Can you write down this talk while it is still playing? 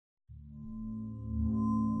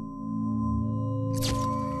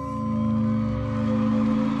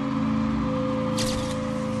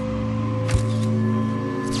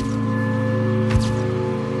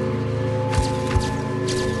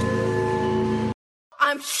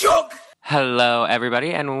I'm shook! Hello,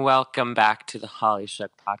 everybody, and welcome back to the Holly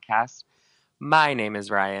Shook podcast. My name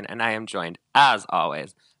is Ryan, and I am joined, as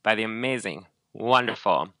always, by the amazing,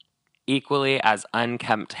 wonderful, equally as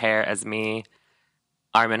unkempt hair as me,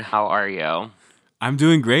 Armin. How are you? I'm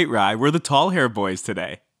doing great, Rye. We're the tall hair boys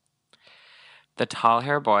today. The tall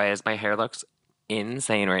hair boys. My hair looks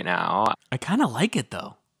insane right now. I kind of like it,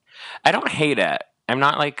 though. I don't hate it. I'm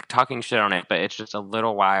not like talking shit on it, but it's just a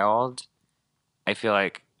little wild. I feel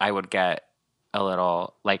like I would get a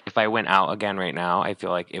little, like if I went out again right now, I feel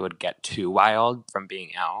like it would get too wild from being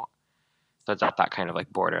out. So it's at that kind of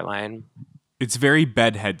like borderline. It's very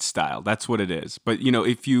bedhead style. That's what it is. But, you know,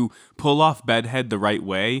 if you pull off bedhead the right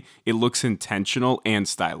way, it looks intentional and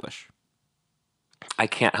stylish. I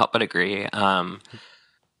can't help but agree. I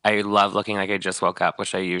love looking like I just woke up,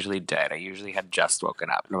 which I usually did. I usually had just woken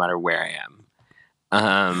up, no matter where I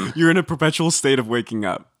am. You're in a perpetual state of waking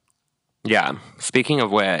up. Yeah. Speaking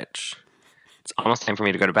of which, it's almost time for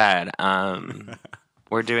me to go to bed.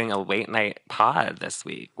 We're doing a late night pod this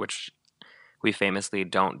week, which we famously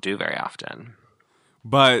don't do very often.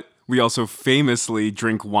 But we also famously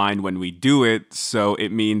drink wine when we do it, so it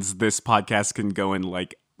means this podcast can go in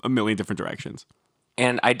like a million different directions.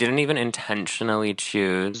 And I didn't even intentionally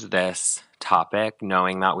choose this topic,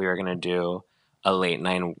 knowing that we were going to do a late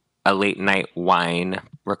night wine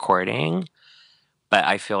recording. But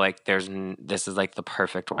I feel like this is like the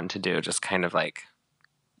perfect one to do. Just kind of like,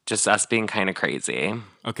 just us being kind of crazy.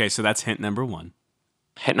 Okay, so that's hint number one.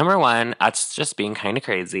 Hint number one, us just being kind of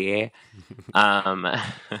crazy. I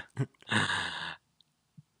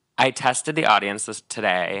tested the audience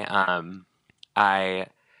today. I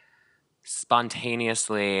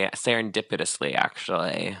spontaneously, serendipitously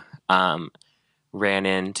actually, ran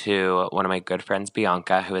into one of my good friends,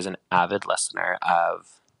 Bianca, who is an avid listener of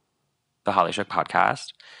the Holly Shook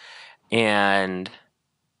podcast. And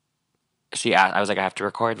she asked, I was like, I have to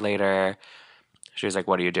record later. She was like,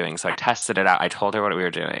 what are you doing? So I tested it out. I told her what we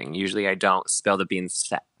were doing. Usually I don't spill the beans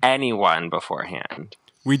to anyone beforehand.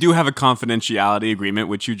 We do have a confidentiality agreement,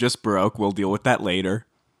 which you just broke. We'll deal with that later.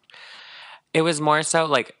 It was more so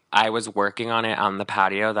like I was working on it on the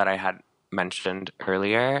patio that I had mentioned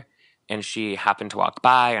earlier. And she happened to walk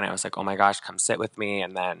by and I was like, oh my gosh, come sit with me.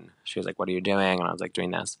 And then she was like, what are you doing? And I was like,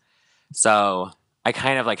 doing this. So I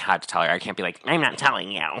kind of like had to tell her. I can't be like, I'm not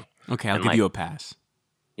telling you. Okay, I'll give you a pass.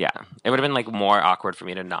 Yeah, it would have been like more awkward for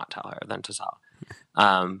me to not tell her than to tell.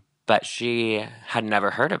 But she had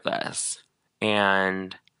never heard of this.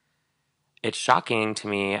 And it's shocking to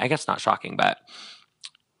me. I guess not shocking, but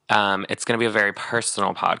it's going to be a very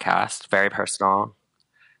personal podcast, very personal,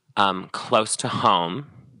 close to home.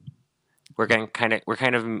 We're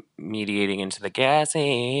kind of mediating into the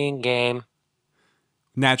guessing game.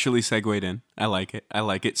 Naturally segued in. I like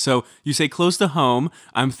it. So you say close to home.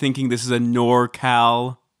 I'm thinking this is a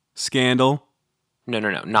NorCal scandal. No.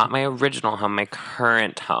 Not my original home, my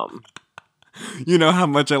current home. You know how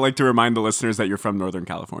much I like to remind the listeners that you're from Northern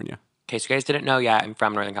California. In case you guys didn't know, yeah, I'm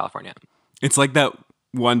from Northern California. It's like that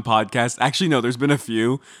one podcast. Actually, no, there's been a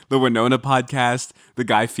few. The Winona podcast, the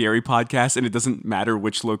Guy Fieri podcast, and it doesn't matter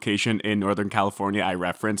which location in Northern California I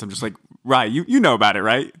reference. I'm just like, right, you know about it,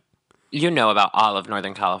 right? You know about all of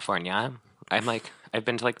Northern California. I've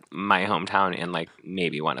been to like my hometown and like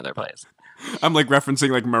maybe one other place. I'm like referencing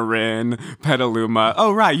like Marin, Petaluma.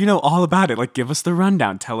 Oh, right, you know all about it. Like, give us the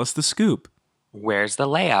rundown. Tell us the scoop. Where's the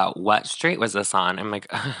layout? What street was this on? I'm like,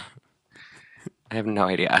 I have no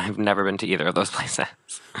idea. I've never been to either of those places.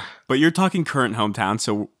 But you're talking current hometown,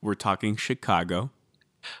 so we're talking Chicago.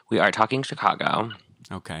 We are talking Chicago.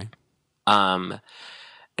 Okay.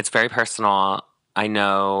 It's very personal. I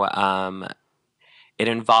know it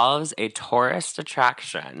involves a tourist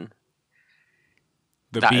attraction.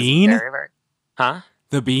 The Bean? Huh?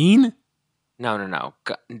 The Bean? No.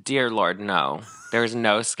 Dear Lord, no. There's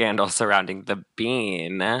no scandal surrounding the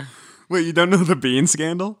Bean. Wait, you don't know the Bean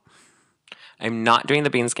scandal? I'm not doing the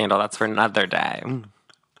Bean scandal. That's for another day.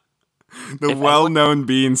 The well-known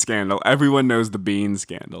Bean scandal. Everyone knows the Bean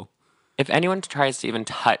scandal. If anyone tries to even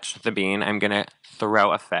touch the Bean, I'm going to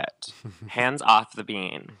throw a fit. Hands off the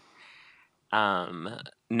Bean.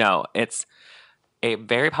 No, it's a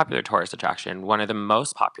very popular tourist attraction. One of the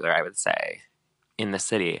most popular, I would say, in the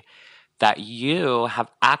city that you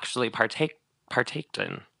have actually partaken?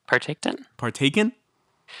 Partaken?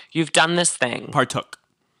 You've done this thing. Partook.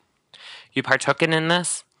 You partooken in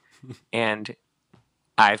this, and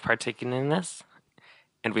I've partaken in this,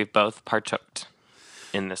 and we've both partooked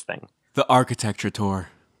in this thing. The architecture tour.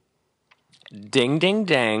 Ding, ding,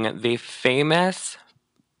 ding. The famous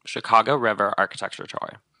Chicago River architecture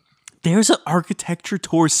tour. There's an architecture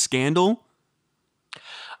tour scandal?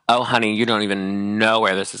 Oh, honey, you don't even know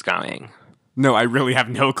where this is going. No, I really have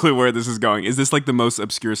no clue where this is going. Is this like the most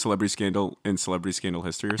obscure celebrity scandal in celebrity scandal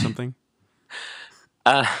history or something?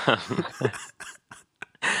 Um,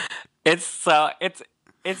 it's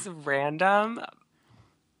random,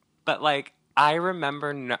 but like I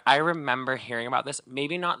remember hearing about this.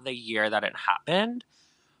 Maybe not the year that it happened,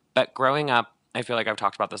 but growing up, I feel like I've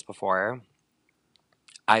talked about this before.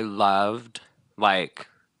 I loved like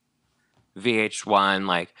VH1,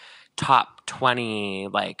 like top 20,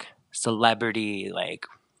 like celebrity, like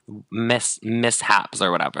mishaps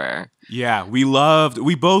or whatever. Yeah, we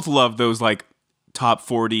both loved those like top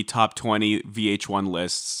 40, top 20 VH1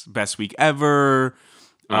 lists. Best week ever.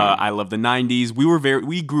 I love the 90s.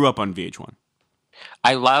 We grew up on VH1.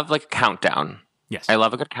 I love like a countdown. Yes. I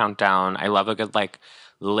love a good countdown. I love a good like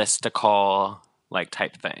listicle like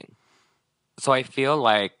type thing. So I feel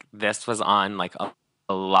like this was on like a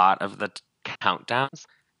lot of the countdowns.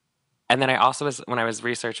 And then I also was when I was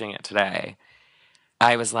researching it today,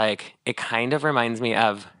 I was like, it kind of reminds me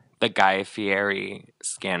of the Guy Fieri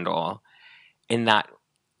scandal in that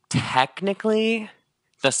technically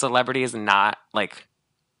the celebrity is not like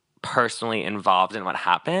personally involved in what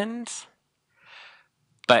happened,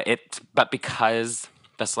 but because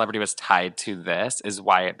the celebrity was tied to this is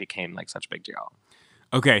why it became like such a big deal.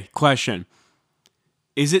 Okay, question.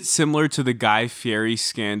 Is it similar to the Guy Fieri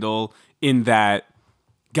scandal in that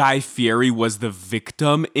Guy Fieri was the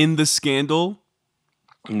victim in the scandal?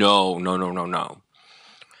 No.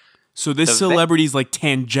 So this celebrity is like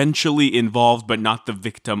tangentially involved, but not the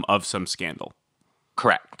victim of some scandal.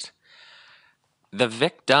 Correct. The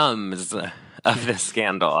victims of this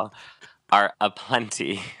scandal are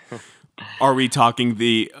aplenty. Are we talking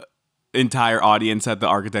the entire audience at the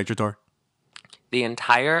architecture tour? The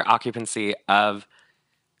entire occupancy of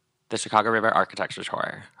the Chicago River Architecture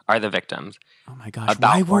Tour are the victims. Oh my gosh,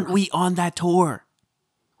 why weren't we on that tour?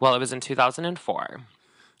 Well, it was in 2004.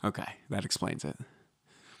 Okay, that explains it.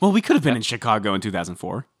 Well, we could have been in Chicago in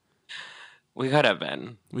 2004. We could have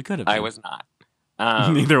been. We could have been. I was not.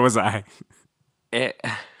 Neither was I. Do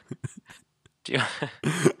you,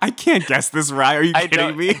 I can't guess this, Rye. Are you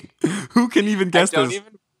kidding me? Who can even guess this?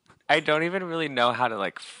 I don't even really know how to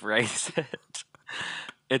like phrase it.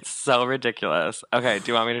 It's so ridiculous. Okay, do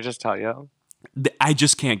you want me to just tell you? I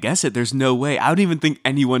just can't guess it. There's no way. I don't even think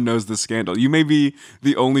anyone knows the scandal. You may be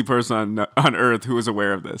the only person on earth who is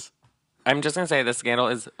aware of this. I'm just going to say the scandal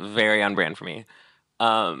is very on brand for me.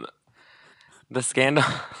 The scandal...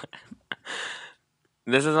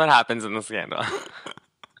 This is what happens in the scandal.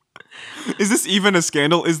 Is this even a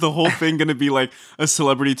scandal? Is the whole thing going to be like a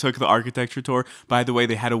celebrity took the architecture tour? By the way,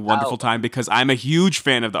 they had a wonderful time because I'm a huge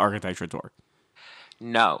fan of the architecture tour.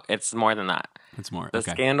 No, it's more than that. It's more. The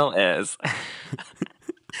scandal is...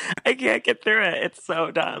 I can't get through it. It's so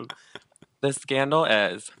dumb. The scandal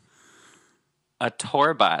is a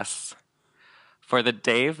tour bus for the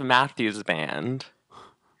Dave Matthews Band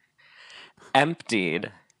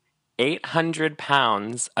emptied 800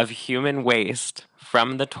 pounds of human waste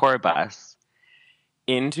from the tour bus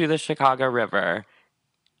into the Chicago River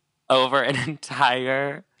over an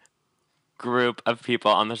entire group of people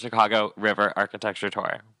on the Chicago River Architecture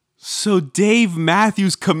Tour. So Dave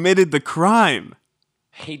Matthews committed the crime.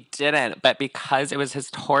 He didn't, but because it was his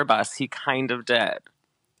tour bus, he kind of did.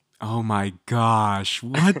 Oh my gosh.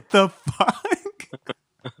 What the fuck?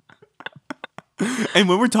 And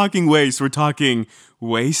when we're talking waste, we're talking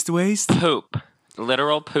waste? Poop.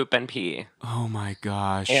 Literal poop and pee. Oh my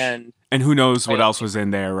gosh. And who knows what else was in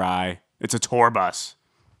there, Rye? It's a tour bus.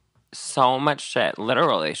 So much shit.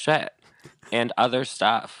 Literally shit. And other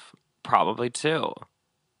stuff, probably too,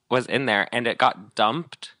 was in there. And it got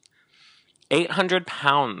dumped. 800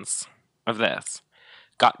 pounds of this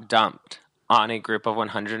got dumped on a group of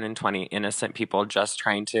 120 innocent people just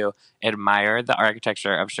trying to admire the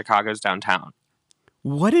architecture of Chicago's downtown.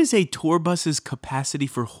 What is a tour bus's capacity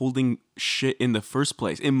for holding shit in the first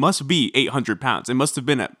place? It must be 800 pounds. It must have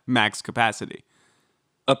been at max capacity.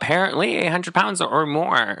 Apparently 800 pounds or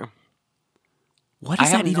more. What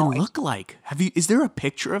does that even look like? Is there a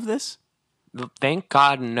picture of this? Thank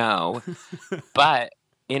God, no. But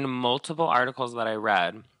in multiple articles that I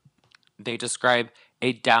read, they describe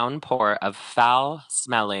a downpour of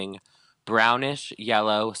foul-smelling, brownish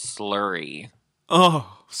yellow slurry.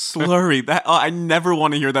 Oh, slurry. I never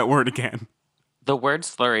want to hear that word again. The word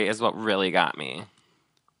slurry is what really got me.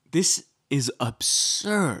 This is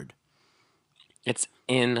absurd. It's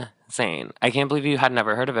insane. I can't believe you had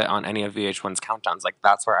never heard of it on any of VH1's countdowns. Like,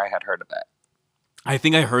 that's where I had heard of it. I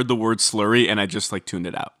think I heard the word slurry and I just like tuned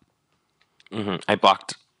it out. Mm-hmm. I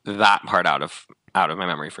blocked that part out of my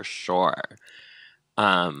memory for sure.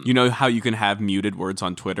 You know how you can have muted words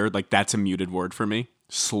on Twitter? Like, that's a muted word for me.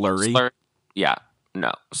 Slurry. Yeah,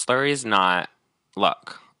 no. Slurry's not.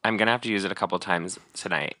 Look, I'm going to have to use it a couple times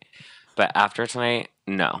tonight. But after tonight,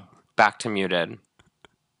 no. Back to muted.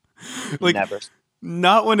 Like, Never.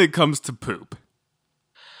 not when it comes to poop.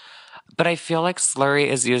 But I feel like slurry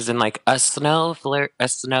is used in like a snow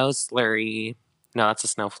slurry. No, that's a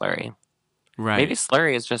snow flurry. Right. Maybe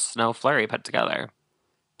slurry is just snow flurry put together.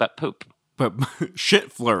 But poop. But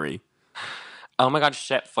shit flurry. Oh my god,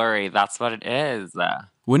 shit flurry. That's what it is.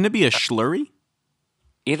 Wouldn't it be a schlurry?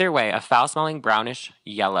 Either way, a foul-smelling brownish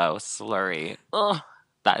yellow slurry. Ugh,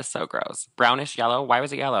 that is so gross. Brownish yellow? Why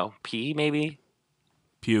was it yellow? Pee, maybe?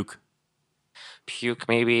 Puke. Puke,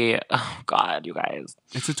 maybe? Oh god, you guys.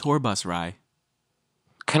 It's a tour bus, Rye.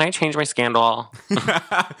 Can I change my scandal?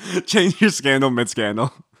 Change your scandal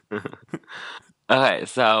mid-scandal. Okay,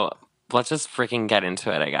 so let's just freaking get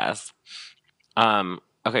into it, I guess.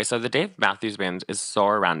 Okay, so the Dave Matthews Band is so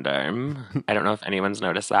random. I don't know if anyone's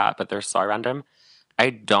noticed that, but they're so random. I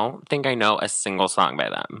don't think I know a single song by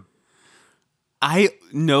them. I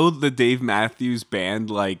know the Dave Matthews Band,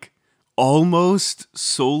 like, almost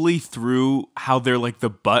solely through how they're, like, the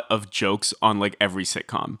butt of jokes on, like, every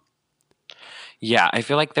sitcom. Yeah, I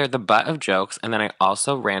feel like they're the butt of jokes, and then I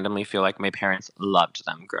also randomly feel like my parents loved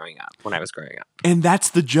them growing up, when I was growing up. And that's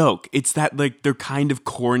the joke. It's that, like, they're kind of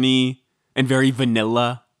corny and very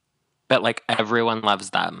vanilla. But, like, everyone loves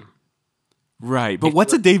them. Right. But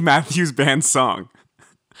what's a Dave Matthews Band song?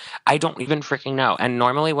 I don't even freaking know. And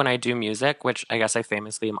normally when I do music, which I guess I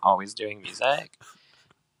famously am always doing music,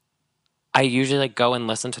 I usually, like, go and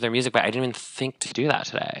listen to their music, but I didn't even think to do that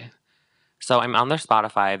today. So I'm on their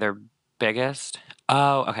Spotify. Their biggest...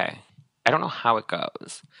 Oh, okay. I don't know how it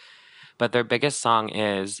goes. But their biggest song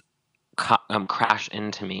is Crash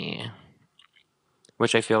Into Me,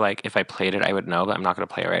 which I feel like if I played it, I would know, but I'm not going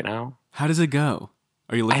to play it right now. How does it go?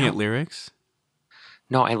 Are you looking at lyrics?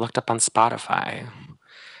 No, I looked up on Spotify.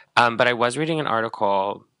 But I was reading an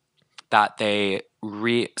article that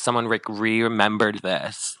someone remembered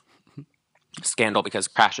this scandal because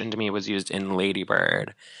Crash Into Me was used in Lady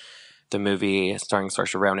Bird, the movie starring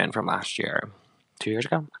Saoirse Ronan from last year, 2 years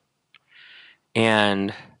ago.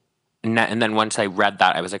 And then once I read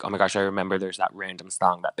that, I was like, oh my gosh, I remember there's that random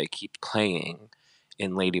song that they keep playing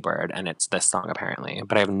in Lady Bird, and it's this song apparently,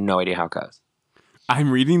 but I have no idea how it goes.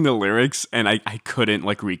 I'm reading the lyrics, and I couldn't,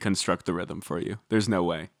 like, reconstruct the rhythm for you. There's no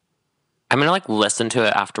way. I'm going to, like, listen to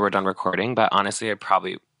it after we're done recording, but honestly, I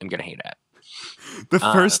probably am going to hate it. The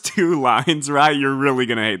first two lines, right? You're really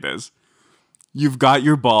going to hate this. You've got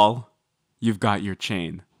your ball. You've got your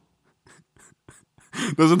chain.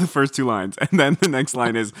 Those are the first two lines. And then the next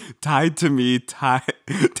line is, tied to me tight,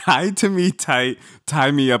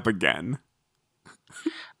 tie me up again.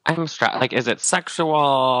 I'm stressed. Like, is it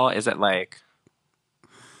sexual? Is it like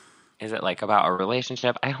about a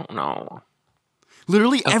relationship? I don't know.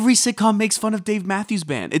 Literally every sitcom makes fun of Dave Matthews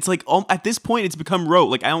Band. It's like, at this point, it's become rote.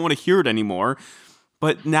 Like, I don't want to hear it anymore.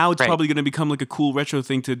 But now it's probably going to become like a cool retro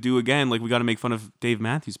thing to do again. Like, we got to make fun of Dave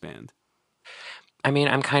Matthews Band. I mean,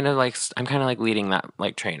 I'm kind of like leading that,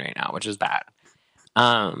 like, train right now, which is bad.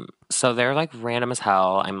 So they're, like, random as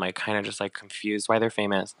hell. I'm, like, kind of just, like, confused why they're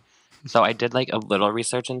famous. So I did, like, a little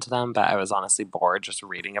research into them, but I was honestly bored just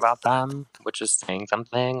reading about them, which is saying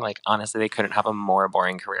something. Like, honestly, they couldn't have a more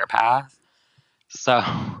boring career path. So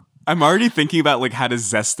I'm already thinking about, like, how to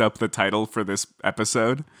zest up the title for this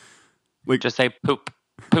episode. Like, just say poop.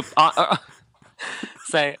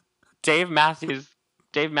 Say Dave Matthews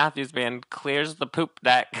Band clears the poop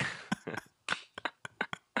deck.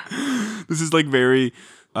 This is, like, very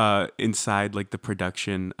inside, like, the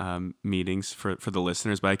production meetings for the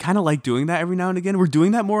listeners, but I kind of like doing that every now and again. We're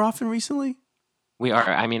doing that more often recently. We are.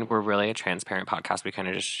 I mean, we're really a transparent podcast. We kind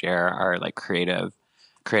of just share our, like, creative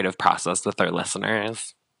process with our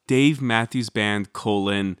listeners. Dave Matthews Band :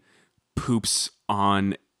 poops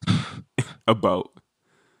on a boat.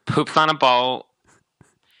 Poops on a boat.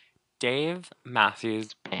 Dave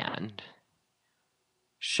Matthews Band.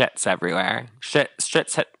 Shit's everywhere. Shit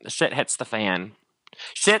hits the fan.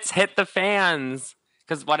 Shit's hit the fans.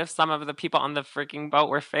 Because what if some of the people on the freaking boat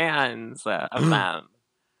were fans of them?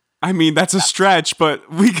 I mean, that's a stretch,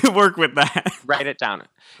 but we can work with that. Write it down.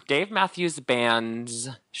 Dave Matthews Band's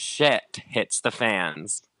shit hits the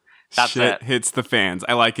fans. That's shit it. Hits the fans.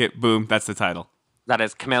 I like it. Boom. That's the title. That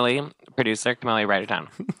is Camille, producer. Camille, write it down.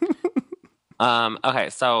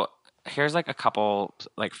 Okay, so here's, like, a couple,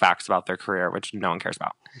 like, facts about their career, which no one cares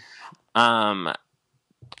about.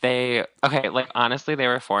 Honestly, they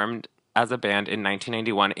were formed as a band in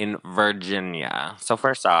 1991 in Virginia. So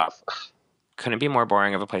first off, couldn't be more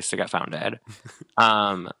boring of a place to get founded.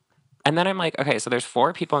 And then I'm like, okay, so there's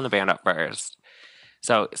 4 people in the band at first.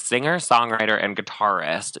 So singer, songwriter, and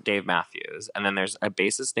guitarist Dave Matthews, and then there's a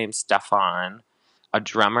bassist named Stefan, a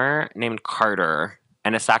drummer named Carter,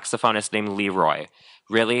 and a saxophonist named Leroy.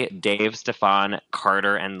 Really, Dave, Stefan,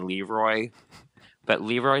 Carter, and Leroy, but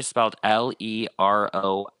Leroy spelled Leroi.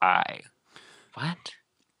 What?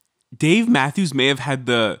 Dave Matthews may have had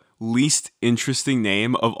the least interesting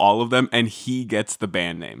name of all of them, and he gets the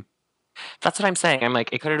band name. That's what I'm saying. I'm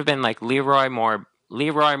like, it could have been like Leroy Moore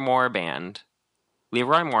Band,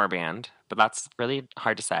 but that's really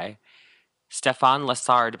hard to say. Stefan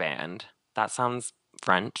Lessard Band. That sounds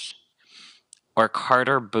French. Or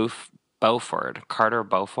Carter Beauford.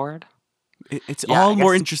 It's Yeah, all I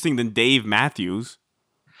more guess- interesting than Dave Matthews.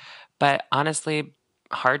 But honestly,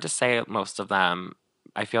 hard to say most of them.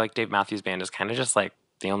 I feel like Dave Matthews Band is kind of just like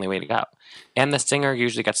the only way to go. And the singer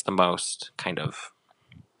usually gets the most kind of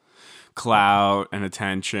Clout and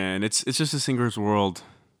attention. It's just a singer's world.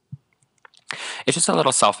 it's just a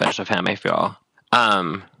little selfish of him, I feel.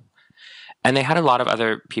 And they had a lot of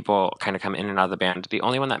other people kind of come in and out of the band. The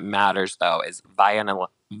only one that matters, though, is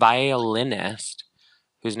violinist,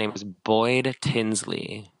 whose name is Boyd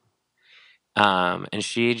Tinsley. And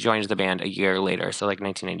she joins the band a year later, so like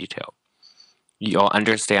 1992. You'll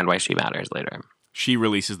understand why she matters later. She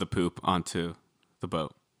releases the poop onto the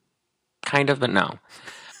boat. Kind of, but no.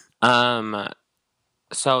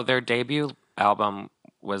 So their debut album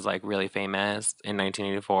was like really famous in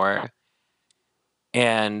 1984.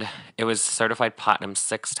 And it was certified platinum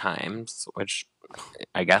 6 times, which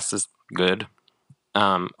I guess is good.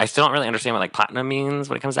 I still don't really understand what like platinum means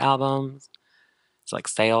when it comes to albums. It's like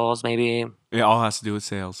sales, maybe. It all has to do with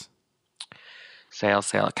sales.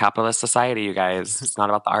 Sale. Capitalist society, you guys. It's not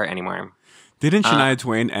about the art anymore. Didn't Shania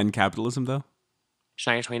Twain end capitalism, though?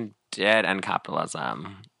 Shania Twain did end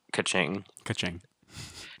capitalism. Ka-ching. Ka-ching.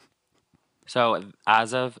 So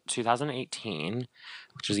as of 2018,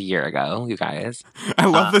 which was a year ago, you guys. I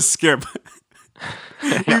love the skip.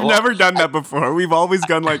 We've never done that before. We've always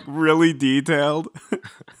gone like really detailed.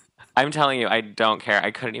 I'm telling you, I don't care.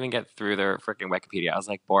 I couldn't even get through their freaking Wikipedia. I was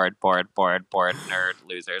like, bored, nerd,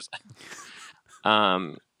 losers.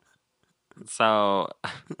 So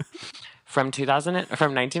from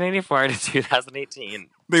 1984 to 2018,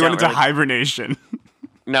 They went into hibernation.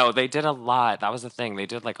 No, they did a lot. That was the thing. They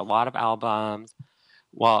did like a lot of albums.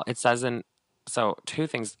 Well, it says two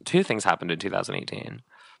things happened in 2018.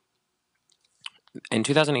 In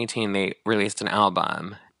 2018, they released an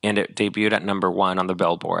album, and it debuted at number 1 on the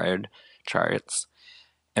Billboard charts.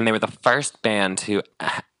 And they were the first band to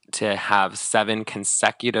have 7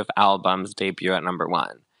 consecutive albums debut at number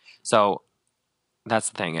 1. So that's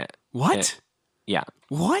the thing. Yeah.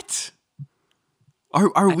 What?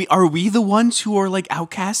 Are we the ones who are like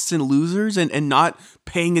outcasts and losers and not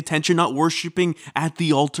paying attention, not worshiping at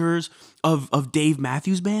the altars of Dave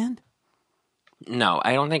Matthews Band? No,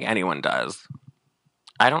 I don't think anyone does.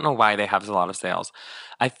 I don't know why they have a lot of sales.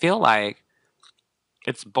 I feel like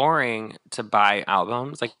it's boring to buy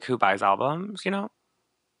albums. Like, who buys albums, you know?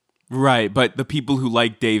 Right, but the people who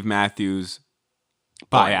like Dave Matthews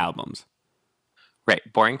buy Boring. albums.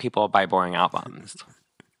 Right, boring people buy boring albums.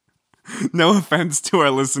 No offense to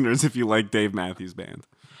our listeners if you like Dave Matthews Band.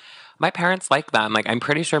 My parents like them. Like, I'm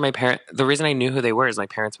pretty sure the reason I knew who they were is my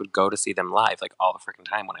parents would go to see them live, like, all the freaking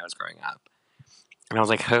time when I was growing up. And I was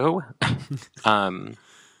like, who?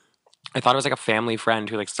 I thought it was like a family friend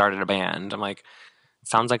who like started a band. I'm like,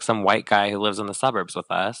 sounds like some white guy who lives in the suburbs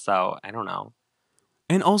with us. So I don't know.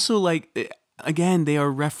 And also, like, again, they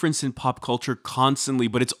are referenced in pop culture constantly,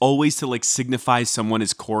 but it's always to like signify someone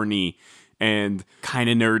is corny and kind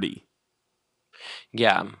of nerdy.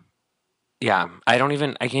 Yeah. I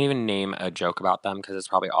can't even name a joke about them because it's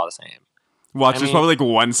probably all the same. There's probably like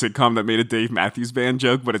one sitcom that made a Dave Matthews Band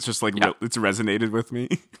joke, but it's just like it's resonated with me.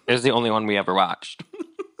 It was the only one we ever watched.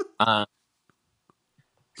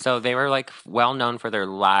 So they were like well known for their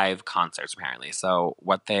live concerts, apparently. So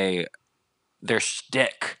their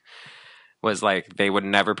shtick was like they would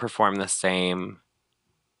never perform the same,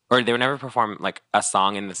 or they would never perform like a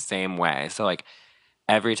song in the same way. So like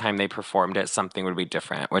every time they performed it, something would be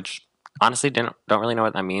different. Which honestly don't really know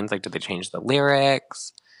what that means. Like, did they change the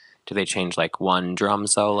lyrics? Did they change like one drum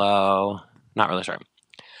solo? Not really sure.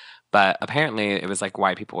 But apparently it was like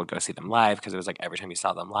why people would go see them live, because it was like every time you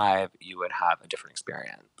saw them live, you would have a different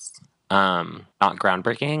experience. Not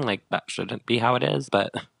groundbreaking, like that shouldn't be how it is,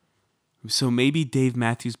 but... So maybe Dave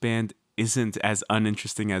Matthews Band isn't as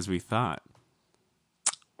uninteresting as we thought.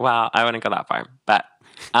 Well, I wouldn't go that far. But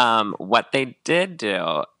what they did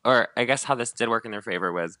do, or I guess how this did work in their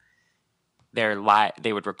favor, was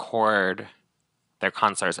they would record their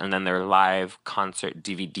concerts, and then their live concert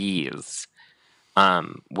DVDs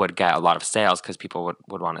would get a lot of sales because people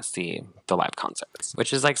would want to see the live concerts,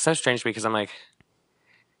 which is like so strange because I'm like,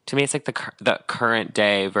 to me, it's like the current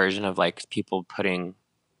day version of like people putting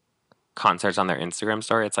concerts on their Instagram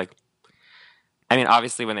story. It's like, I mean,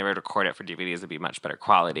 obviously when they would record it for DVDs, it'd be much better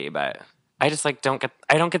quality, but I just like don't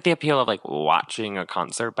get the appeal of like watching a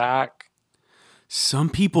concert back. Some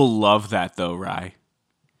people love that though, Rye.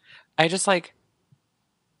 I just like,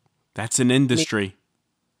 that's an industry.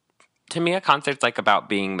 to me, a concert's like about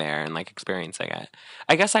being there and like experiencing it.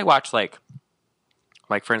 I guess I watch like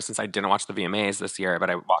for instance, I didn't watch the VMAs this year, but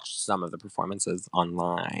I watched some of the performances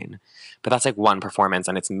online. But that's like one performance,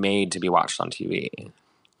 and it's made to be watched on TV.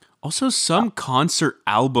 Also, some concert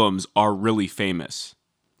albums are really famous,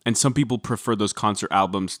 and some people prefer those concert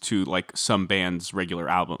albums to like some bands' regular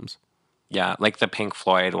albums. Yeah, like the Pink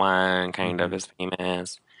Floyd one kind of is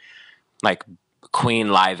famous. Like Queen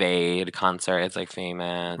Live Aid concert is like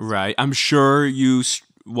famous. Right. I'm sure you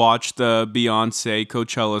watched the Beyonce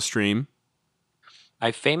Coachella stream. I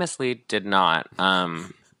famously did not.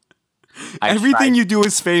 Everything you do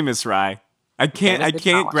is famous, Rye. I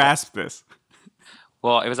can't grasp this.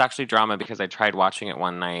 Well, it was actually drama because I tried watching it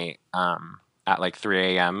one night at like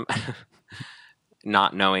 3 a.m.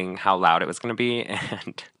 not knowing how loud it was going to be,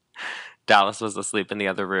 and Dallas was asleep in the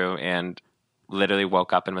other room and literally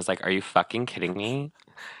woke up and was like, "Are you fucking kidding me?"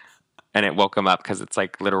 And it woke him up because it's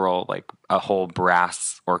like literal, like a whole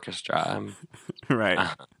brass orchestra. Right.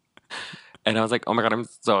 And I was like, "Oh my God, I'm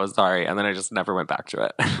so sorry." And then I just never went back to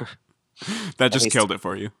it. That just killed it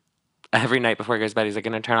for you. Every night before he goes to bed, he's like,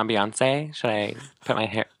 "Going to turn on Beyonce? Should I put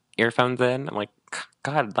my earphones in?" I'm like,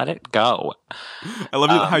 "God, let it go." I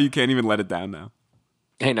love how you can't even let it down now.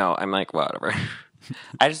 I know. I'm like, whatever.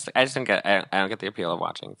 I just don't get. I don't get the appeal of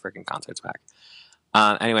watching freaking concerts back.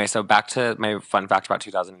 Anyway, so back to my fun fact about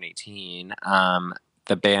 2018.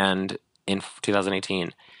 The band in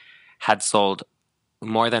 2018 had sold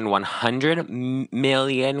more than 100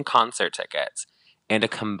 million concert tickets and a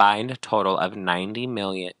combined total of 91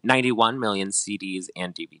 million CDs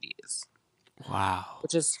and DVDs. Wow.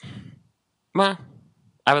 Which is, well,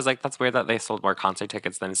 I was like, that's weird that they sold more concert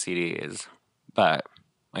tickets than CDs. But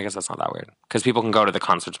I guess that's not that weird because people can go to the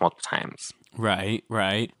concerts multiple times. Right,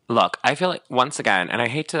 right. Look, I feel like, once again, and I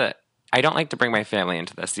don't like to bring my family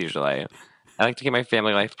into this usually. I like to keep my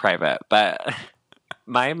family life private. But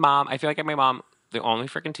my mom, I feel like my mom, the only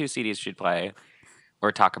freaking 2 CDs she'd play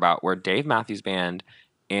or talk about were Dave Matthews Band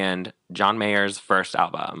and John Mayer's first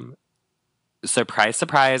album. Surprise,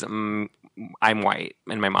 surprise, I'm white,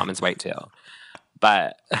 and my mom is white too.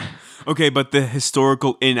 But okay, but the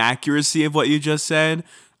historical inaccuracy of what you just said,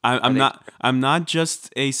 I'm not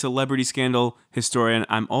just a celebrity scandal historian.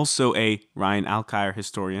 I'm also a Ryan Alkire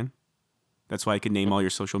historian. That's why I can name all your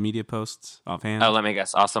social media posts offhand. Oh, let me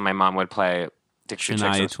guess. Also, my mom would play Dixie Chicks.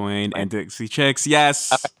 Shania Twain and Dixie Chicks,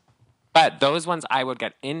 yes. Okay. But those ones I would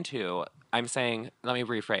get into. I'm saying, let me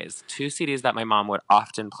rephrase. 2 CDs that my mom would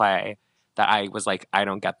often play that I was like, I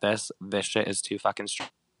don't get this. This shit is too fucking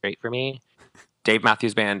straight for me. Dave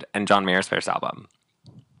Matthews Band and John Mayer's first album.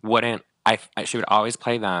 She would always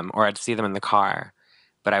play them, or I'd see them in the car.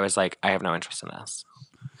 But I was like, I have no interest in this.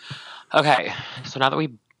 Okay, so now that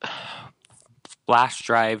we flash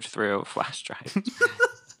drive.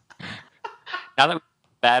 Now that we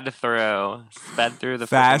sped through the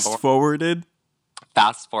fast forward.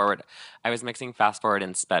 I was mixing fast forward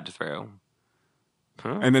and sped through.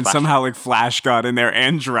 And then somehow like Flash got in there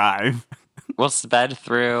and drive. Well, sped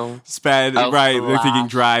through. Right. They're thinking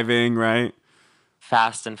driving, right?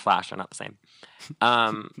 Fast and Flash are not the same.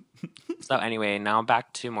 So anyway, now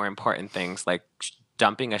back to more important things like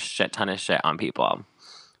dumping a shit ton of shit on people.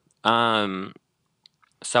 So on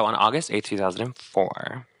August 8th,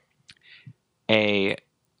 2004, a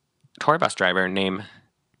tour bus driver named,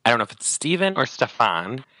 I don't know if it's Steven or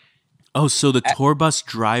Stefan. Oh, so the tour bus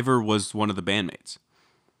driver was one of the bandmates.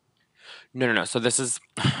 No. So this is,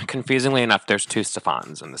 confusingly enough, there's 2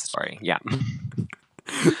 Stefans in this story. Yeah.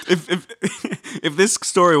 If this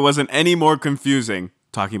story wasn't any more confusing,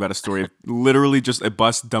 talking about a story of literally just a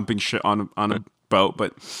bus dumping shit on a boat,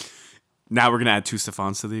 but now we're going to add 2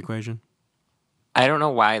 Stefans to the equation. I don't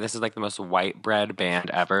know why this is like the most white bread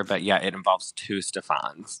band ever, but yeah, it involves 2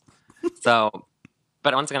 Stefans. So,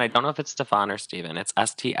 but once again, I don't know if it's Stefan or Steven. It's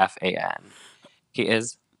Stefan. He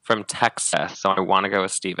is from Texas, so I want to go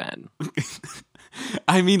with Steven.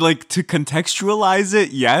 I mean, like, to contextualize it,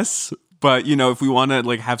 yes. But, if we want to,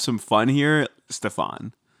 like, have some fun here,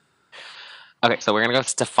 Stefan. Okay, so we're gonna go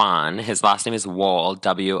Stefan. His last name is Wohl,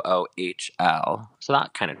 Wohl. So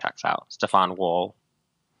that kind of checks out. Stefan Wohl.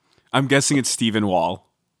 I'm guessing it's Stephen Wall.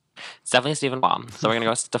 It's definitely Stephen Wall. So we're gonna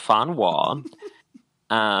go Stefan Wall.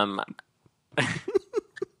 Um,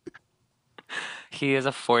 he is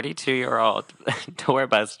a 42-year-old tour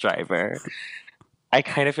bus driver. I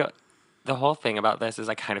kind of feel the whole thing about this is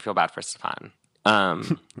I kind of feel bad for Stefan.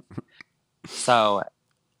 So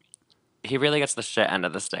he really gets the shit end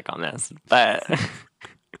of the stick on this, but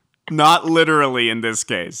Not literally in this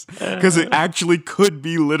case, because it actually could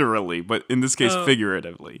be literally, but in this case,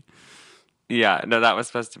 figuratively. yeah, no, that was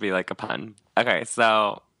supposed to be like a pun. Okay,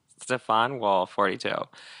 so Stefan Wohl, 42.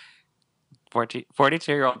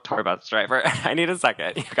 42-year-old tour bus driver. I need a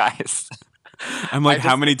second, you guys. I'm like,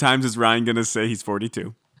 how many times is Ryan going to say he's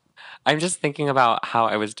 42? I'm just thinking about how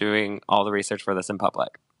I was doing all the research for this in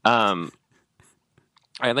public. I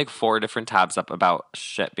had like 4 different tabs up about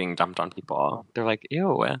shit being dumped on people. They're like,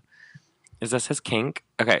 ew, is this his kink?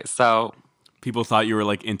 Okay, so People thought you were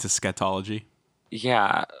like into scatology.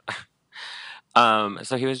 yeah.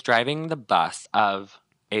 So he was driving the bus of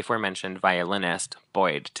aforementioned violinist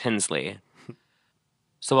Boyd Tinsley.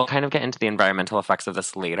 So we'll kind of get into the environmental effects of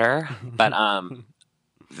this later, but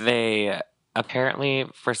they apparently,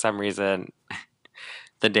 for some reason,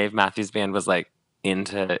 the Dave Matthews Band was like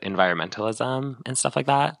into environmentalism and stuff like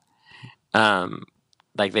that.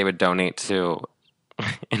 Like they would donate to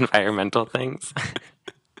environmental things.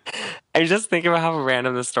 I just think about how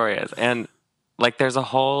random this story is, and like there's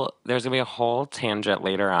gonna be a whole tangent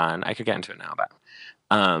later on. I could get into it now, but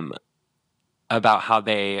about how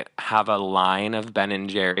they have a line of Ben and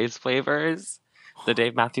Jerry's flavors, the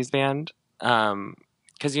Dave Matthews Band.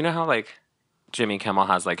 Because you know how like Jimmy Kimmel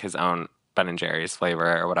has like his own Ben and Jerry's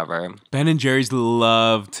flavor or whatever. Ben and Jerry's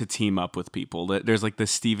love to team up with people. There's like the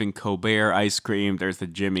Stephen Colbert ice cream. There's the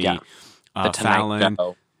Jimmy The Fallon.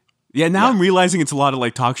 Show. Yeah, now I'm realizing it's a lot of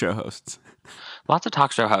like talk show hosts. Lots of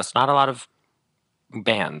talk show hosts, not a lot of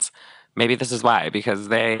bands. Maybe this is why, because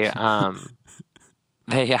they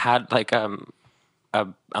had like a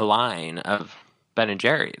line of Ben and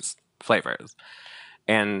Jerry's flavors,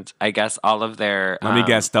 and I guess all of their Let me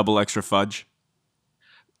guess, double extra fudge.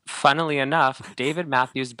 Funnily enough, David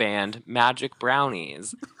Matthews Band Magic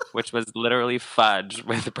Brownies, which was literally fudge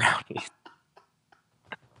with brownies.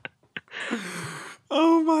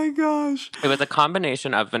 Oh my gosh. It was a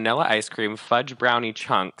combination of vanilla ice cream, fudge brownie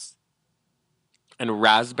chunks, and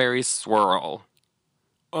raspberry swirl.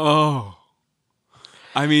 Oh.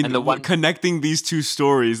 I mean, And connecting these two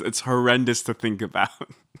stories, it's horrendous to think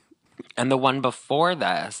about. And the one before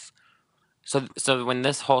this, so when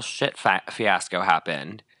this whole shit fiasco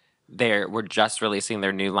happened, they were just releasing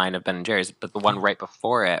their new line of Ben & Jerry's, but the one right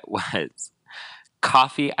before it was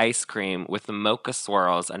coffee ice cream with mocha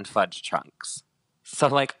swirls and fudge chunks. So,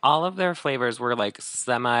 like, all of their flavors were, like,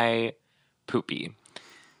 semi-poopy.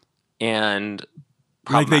 And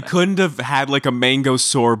like, they couldn't have had, like, a mango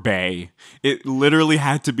sorbet. It literally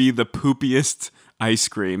had to be the poopiest ice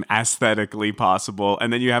cream aesthetically possible.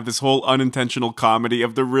 And then you have this whole unintentional comedy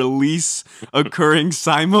of the release occurring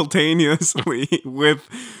simultaneously with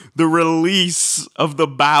the release of the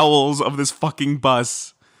bowels of this fucking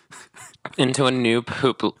bus. Into a new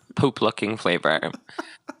poop-looking flavor.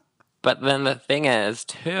 But then the thing is,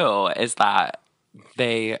 too, is that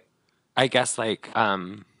they, I guess, like,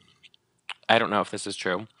 I don't know if this is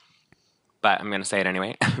true, but I'm going to say it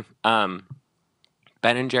anyway. Ben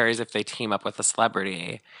and Jerry's, if they team up with a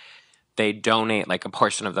celebrity, they donate, like, a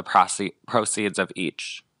portion of the proceeds of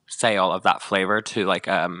each sale of that flavor to, like,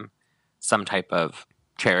 some type of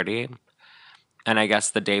charity. And I guess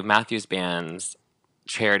the Dave Matthews Band's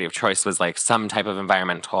charity of choice was, like, some type of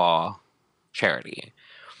environmental charity.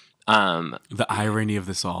 The irony of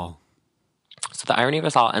this all. So the irony of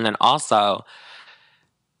this all, and then also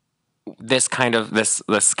this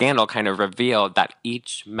scandal kind of revealed that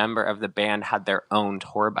each member of the band had their own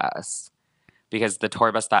tour bus, because the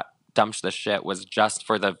tour bus that dumped the shit was just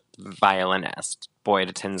for the violinist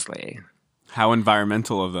Boyd Tinsley. How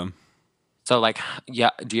environmental of them. So, like,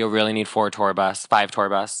 yeah, do you really need 5 tour bus?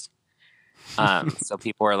 So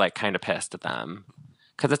people were like kind of pissed at them,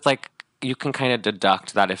 because it's like, you can kind of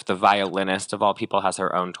deduct that if the violinist of all people has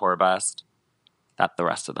her own tour bus, that the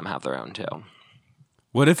rest of them have their own too.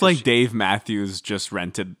 What if like Dave Matthews just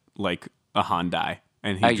rented like a Hyundai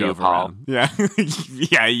and he drove around? Yeah,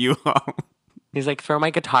 yeah, U-Haul. He's like, throw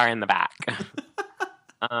my guitar in the back.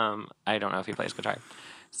 I don't know if he plays guitar.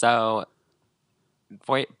 So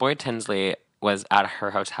Boyd Tinsley was at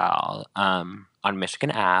her hotel on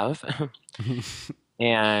Michigan Ave,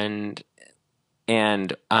 and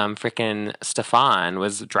And freaking Stefan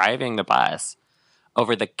was driving the bus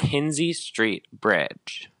over the Kinsey Street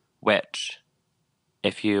Bridge, which,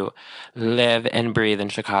 if you live and breathe in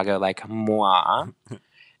Chicago like moi,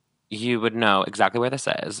 you would know exactly where this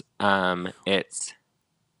is. It's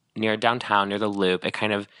near downtown, near the Loop.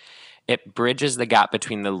 It bridges the gap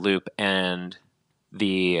between the Loop and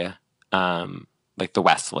the like the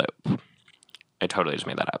West Loop. I totally just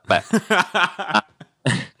made that up, but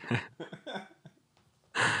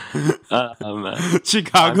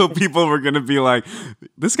Chicago people were gonna be like,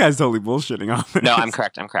 "This guy's totally bullshitting on this." no, I'm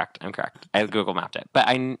correct. I Google mapped it, but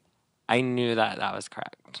I knew that was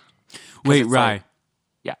correct. Wait, Rye.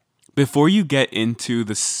 Yeah. Before you get into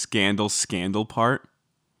the scandal part,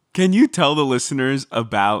 can you tell the listeners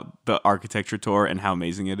about the architecture tour and how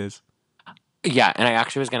amazing it is? Yeah, and I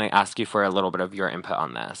actually was going to ask you for a little bit of your input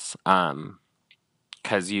on this,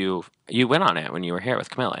 because you went on it when you were here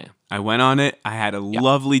with Camille. I went on it. I had a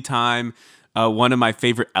lovely time. One of my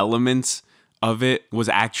favorite elements of it was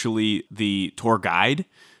actually the tour guide.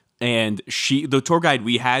 And the tour guide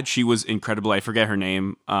we had, she was incredible. I forget her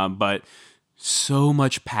name, but so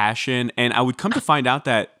much passion. And I would come to find out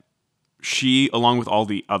that she, along with all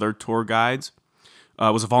the other tour guides,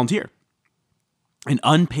 was a volunteer, an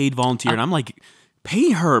unpaid volunteer. And I'm like,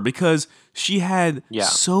 pay her, because she had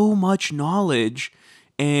so much knowledge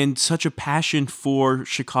and such a passion for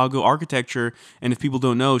Chicago architecture. And if people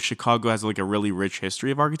don't know, Chicago has like a really rich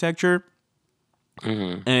history of architecture.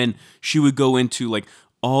 Mm-hmm. And she would go into like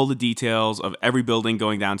all the details of every building,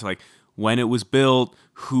 going down to like when it was built,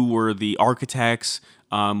 who were the architects,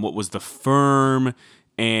 what was the firm,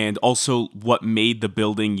 and also what made the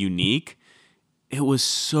building unique. It was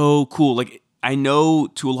so cool. Like, I know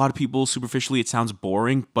to a lot of people, superficially, it sounds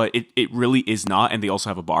boring, but it really is not. And they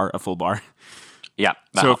also have a full bar. Yeah.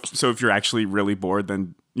 So if you're actually really bored,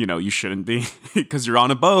 then, you shouldn't be, because you're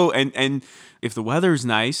on a boat. And if the weather's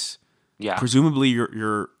nice, presumably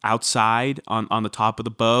you're outside on the top of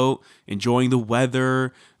the boat, enjoying the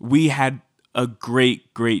weather. We had a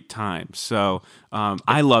great time. So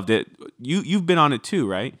I loved it. You've been on it too,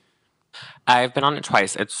 right? I've been on it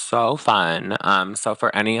twice. It's so fun. So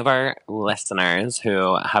for any of our listeners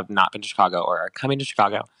who have not been to Chicago or are coming to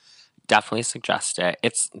Chicago, definitely suggest it.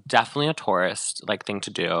 It's definitely a tourist thing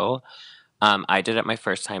to do. I did it my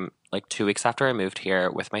first time 2 weeks after I moved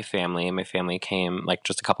here with my family. My family came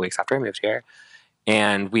just a couple weeks after I moved here,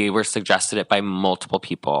 and we were suggested it by multiple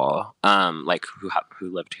people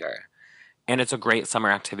who lived here. And it's a great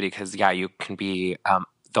summer activity because you can be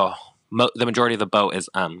the majority of the boat is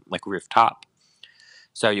rooftop,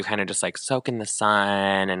 so you kind of just soak in the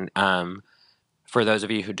sun. And for those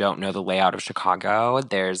of you who don't know the layout of Chicago,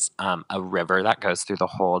 there's a river that goes through the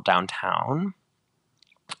whole downtown,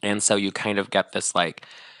 and so you kind of get this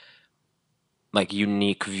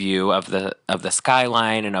unique view of the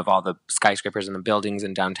skyline and of all the skyscrapers and the buildings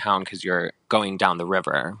in downtown, because you're going down the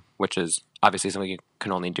river, which is obviously something you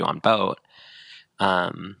can only do on boat.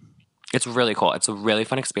 It's really cool. It's a really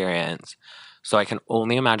fun experience. So I can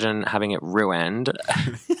only imagine having it ruined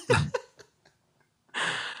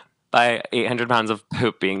by 800 pounds of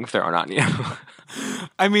poop being thrown on you.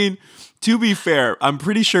 I mean, to be fair, I'm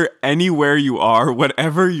pretty sure anywhere you are,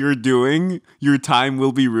 whatever you're doing, your time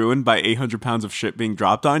will be ruined by 800 pounds of shit being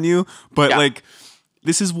dropped on you. But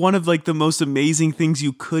this is one of the most amazing things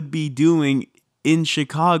you could be doing in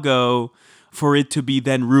Chicago, for it to be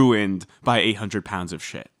then ruined by 800 pounds of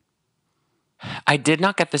shit. I did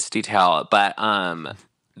not get this detail, but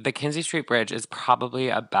the Kinsey Street Bridge is probably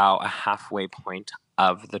about a halfway point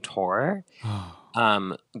of the tour,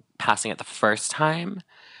 passing it the first time.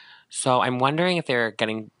 So I'm wondering if they're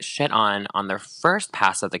getting shit on their first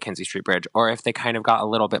pass of the Kinsey Street Bridge, or if they kind of got a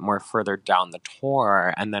little bit more further down the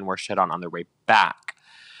tour and then were shit on their way back.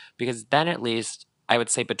 Because then at least I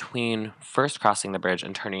would say between first crossing the bridge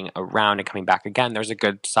and turning around and coming back again, there's a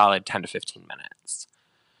good solid 10 to 15 minutes.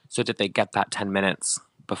 So did they get that 10 minutes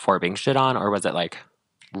before being shit on, or was it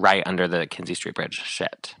right under the Kinsey Street Bridge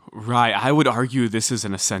shit? Right. I would argue this is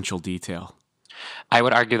an essential detail. I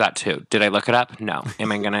would argue that too. Did I look it up? No.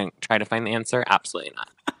 Am I going to try to find the answer? Absolutely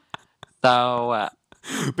not. So...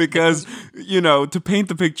 because, to paint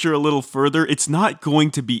the picture a little further, it's not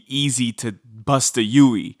going to be easy to bust a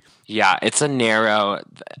Yui. Yeah, it's a narrow...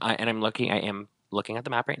 and I am looking at the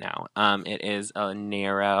map right now. It is a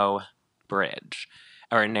narrow bridge.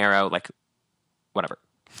 Or a narrow,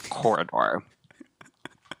 corridor.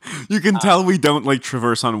 You can tell we don't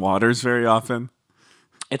traverse on waters very often.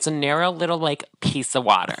 It's a narrow little piece of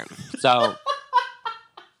water. So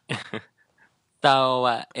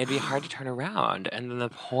it'd be hard to turn around. And then the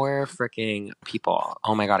poor freaking people.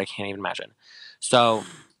 Oh my God, I can't even imagine. So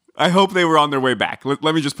I hope they were on their way back. Let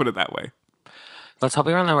me just put it that way. let's hope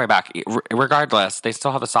we were on their way back. Regardless, they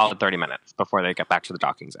still have a solid 30 minutes before they get back to the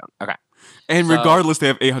docking zone. Okay. And So- regardless, they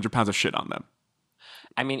have 800 pounds of shit on them.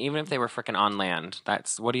 I mean, even if they were freaking on land,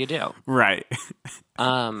 what do you do? Right.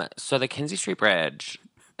 So the Kinsey Street Bridge,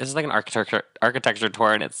 this is like an architecture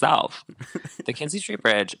tour in itself. The Kinsey Street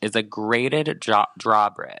Bridge is a graded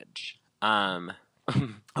drawbridge. Oh,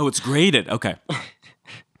 it's graded. Okay.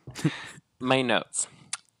 My notes.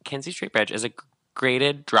 Kinsey Street Bridge is a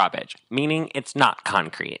graded drawbridge, meaning it's not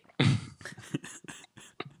concrete.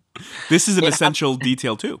 This is an essential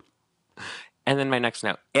detail too. And then my next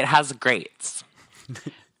note, it has grates.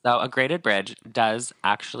 So a graded bridge does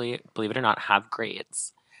actually, believe it or not, have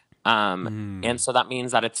grades. And so that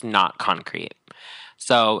means that it's not concrete.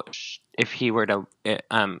 So if he were to,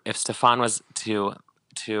 if Stefan was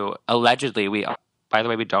to allegedly, by the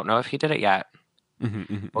way, we don't know if he did it yet.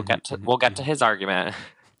 We'll get to his argument.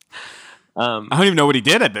 I don't even know what he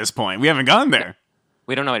did at this point. We haven't gone there.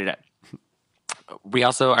 We don't know what he did. We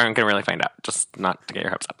also aren't going to really find out, just not to get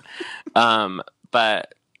your hopes up.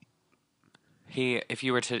 But if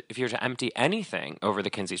you were to empty anything over the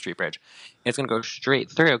Kinsey Street Bridge, it's going to go straight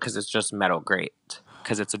through because it's just metal grate.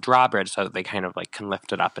 Because it's a drawbridge, so that they kind of like can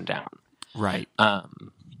lift it up and down. Right.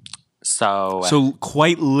 So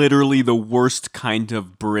quite literally the worst kind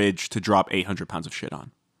of bridge to drop 800 pounds of shit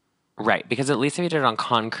on. Right, because at least if you did it on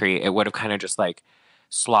concrete, it would have kind of just like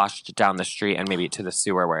sloshed down the street and maybe to the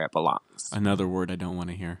sewer where it belongs. Another word I don't want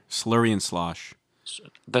to hear. Slurry and slosh.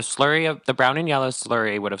 The slurry of the brown and yellow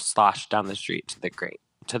slurry would have sloshed down the street to the grate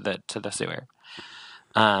to the sewer.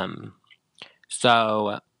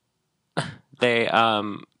 So they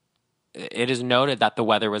it is noted that the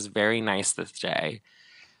weather was very nice this day.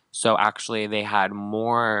 So actually they had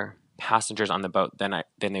more passengers on the boat than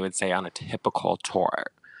they would say on a typical tour.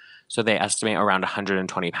 So they estimate around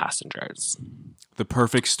 120 passengers. The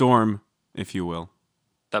perfect storm, if you will.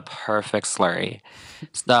 The perfect slurry.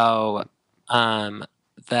 So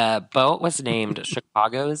the boat was named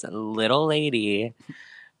Chicago's Little Lady.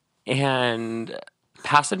 And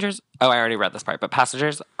passengers, I already read this part, but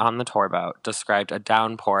passengers on the tour boat described a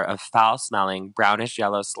downpour of foul-smelling, brownish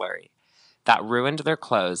yellow slurry that ruined their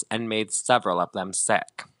clothes and made several of them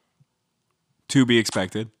sick. To be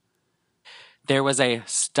expected. There was a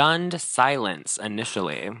stunned silence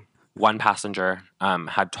initially. One passenger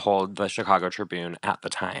had told the Chicago Tribune at the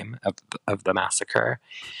time of the massacre,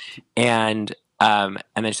 and then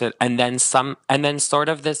she said, and then sort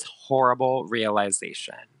of this horrible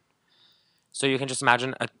realization. So you can just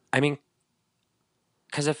imagine.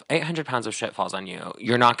 Because if 800 pounds of shit falls on you,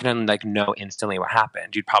 you're not gonna like know instantly what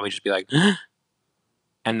happened. You'd probably just be like,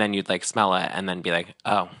 and then you'd like smell it, and then be like,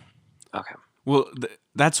 oh, okay. Well,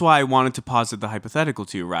 that's why I wanted to posit the hypothetical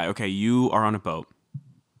to you, right? Okay, you are on a boat.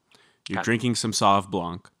 You're drinking some Sauv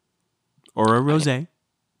Blanc or a rosé.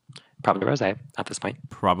 Probably rosé at this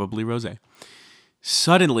point. Probably rosé.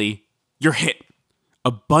 Suddenly, you're hit.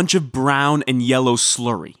 A bunch of brown and yellow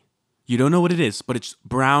slurry. You don't know what it is, but it's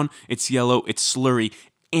brown, it's yellow, it's slurry,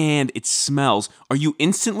 and it smells. Are you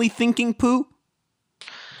instantly thinking poo?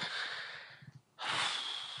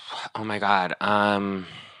 Oh my God.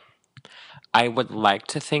 I would like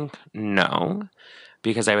to think no,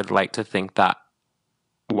 because I would like to think that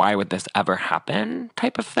why would this ever happen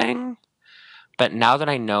type of thing. But now that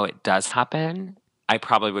I know it does happen, I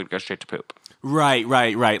probably would go straight to poop. Right.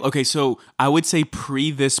 Okay, so I would say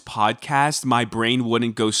pre this podcast, my brain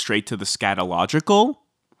wouldn't go straight to the scatological.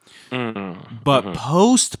 But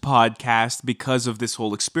post podcast, because of this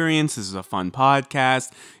whole experience, this is a fun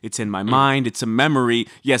podcast. It's in my mind. It's a memory.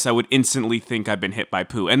 Yes, I would instantly think I've been hit by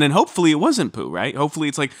poo. And then hopefully it wasn't poo, right? Hopefully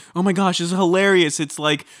it's like, oh my gosh, this is hilarious. It's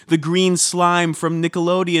like the green slime from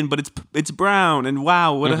Nickelodeon, but it's brown. And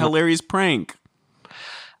wow, what a hilarious prank.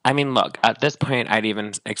 I mean, look, at this point, I'd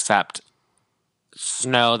even accept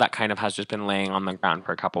snow that kind of has just been laying on the ground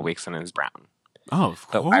for a couple weeks and is brown. Oh, of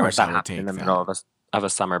But course why would that I would happen take in the that. middle of a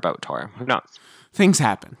summer boat tour? Who knows? Things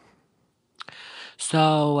happen.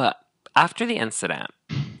 So after the incident,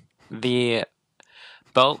 the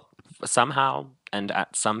boat somehow and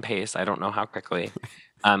at some pace, I don't know how quickly,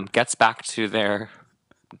 gets back to their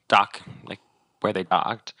dock, like where they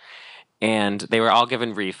docked, and they were all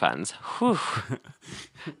given refunds. Whew.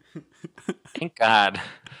 Thank God.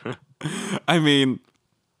 I mean,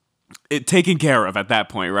 it taken care of at that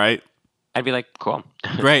point, right? I'd be like, cool.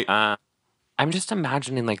 Great. I'm just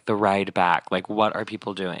imagining like the ride back. Like, what are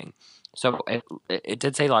people doing? So it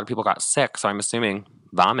did say a lot of people got sick. So I'm assuming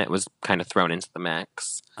vomit was kind of thrown into the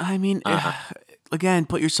mix. I mean, again,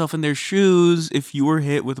 put yourself in their shoes. If you were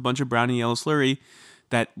hit with a bunch of brown and yellow slurry,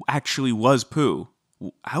 that actually was poo,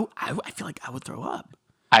 I feel like I would throw up.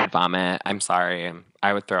 I'd vomit. I'm sorry.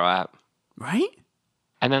 I would throw up. Right?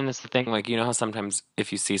 And then that's the thing, like, you know how sometimes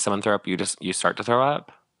if you see someone throw up, you start to throw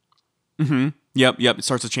up? Mm-hmm. Yep. It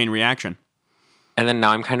starts a chain reaction. And then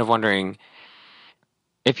now I'm kind of wondering,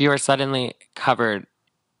 if you are suddenly covered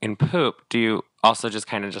in poop, do you also just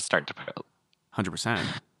kind of just start to poop? 100%.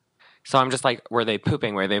 So I'm just like, were they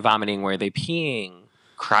pooping? Were they vomiting? Were they peeing?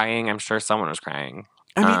 Crying? I'm sure someone was crying.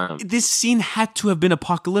 I mean, this scene had to have been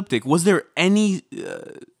apocalyptic. Was there any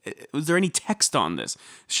text on this?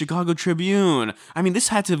 Chicago Tribune. I mean, this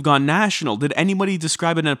had to have gone national. Did anybody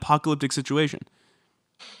describe it an apocalyptic situation?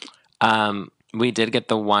 We did get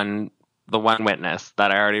the one witness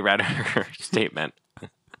that I already read her statement.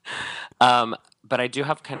 But I do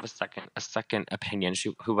have kind of a second opinion.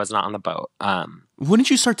 Who was not on the boat. Wouldn't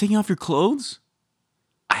you start taking off your clothes?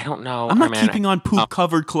 I don't know. I'm not keeping on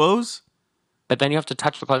poop-covered clothes. But then you have to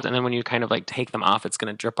touch the clothes, and then when you kind of like take them off, it's going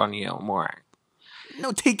to drip on you more.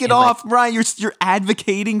 No, take it off, Ryan. You're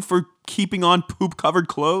advocating for keeping on poop-covered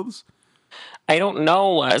clothes? I don't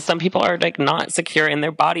know. Some people are like not secure in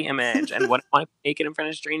their body image and wouldn't want to be naked in front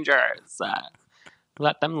of strangers.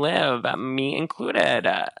 Let them live, me included.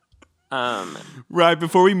 Right,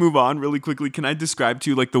 before we move on, really quickly, can I describe to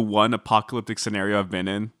you like the one apocalyptic scenario I've been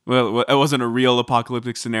in? Well, it wasn't a real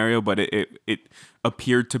apocalyptic scenario, but it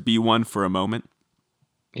appeared to be one for a moment.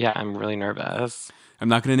 Yeah, I'm really nervous. I'm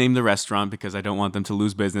not going to name the restaurant because I don't want them to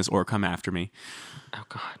lose business or come after me. Oh,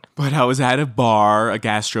 God. But I was at a bar, a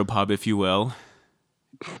gastropub, if you will,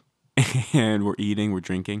 and we're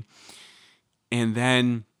drinking. And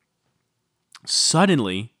then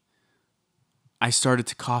suddenly I started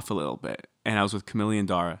to cough a little bit, and I was with Camille and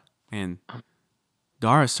Dara, and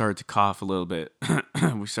Dara started to cough a little bit.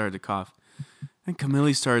 We started to cough, and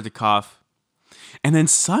Camille started to cough, and then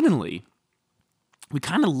suddenly we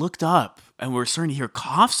kind of looked up, and we're starting to hear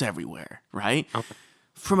coughs everywhere, right? Okay.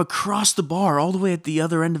 From across the bar, all the way at the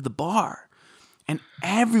other end of the bar, and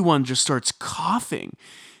everyone just starts coughing.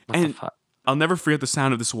 What the fuck? I'll never forget the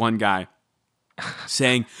sound of this one guy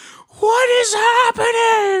saying, "What is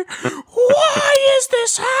happening? Why is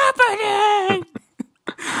this happening?"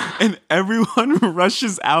 And everyone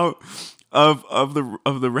rushes out of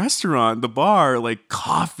the restaurant, the bar, like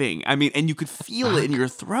coughing. I mean, and you could feel it in your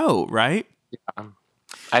throat, right? Yeah.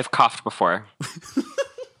 I've coughed before.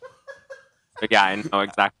 But yeah, I know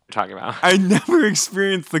exactly what you're talking about. I never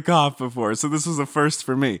experienced the cough before, so this was a first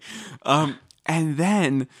for me. And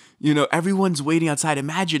then, everyone's waiting outside.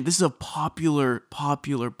 Imagine, this is a popular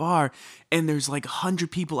bar, and there's like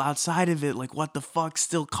 100 people outside of it, like, what the fuck,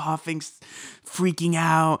 still coughing, freaking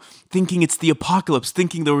out, thinking it's the apocalypse,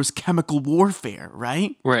 thinking there was chemical warfare,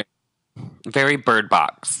 right? Right. Very Bird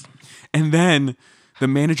Box. And then the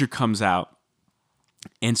manager comes out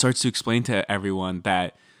and starts to explain to everyone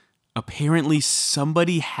that apparently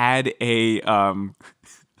somebody had a...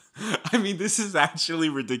 I mean, this is actually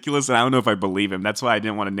ridiculous, and I don't know if I believe him. That's why I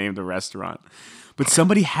didn't want to name the restaurant. But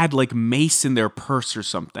somebody had like mace in their purse or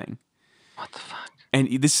something. What the fuck? And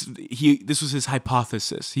this was his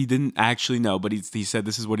hypothesis. He didn't actually know, but he said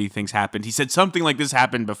this is what he thinks happened. He said something like this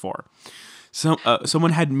happened before.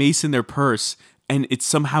 Someone had mace in their purse, and it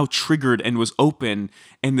somehow triggered and was open,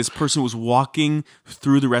 and this person was walking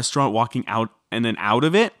through the restaurant, walking out and then out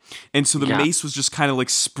of it. And so the mace was just kind of like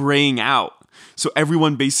spraying out. So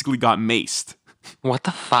everyone basically got maced. What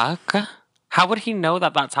the fuck? How would he know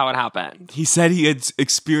that that's how it happened? He said he had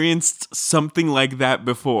experienced something like that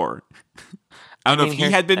before. I don't know if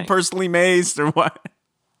he had been personally maced or what.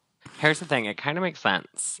 Here's the thing. It kind of makes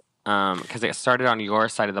sense. Because it started on your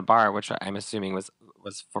side of the bar, which I'm assuming was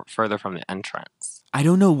further from the entrance. I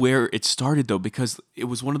don't know where it started, though, because it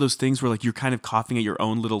was one of those things where, like, you're kind of coughing at your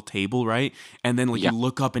own little table, right? And then, like, you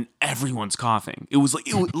look up and everyone's coughing. It was like,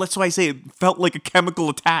 that's why I say it felt like a chemical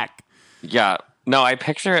attack. Yeah. No, I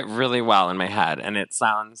picture it really well in my head, and it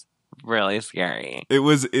sounds really scary. It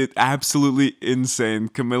was absolutely insane.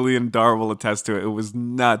 Camille and Dar will attest to it. It was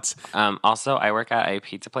nuts. Also, I work at a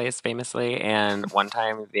pizza place, famously, and one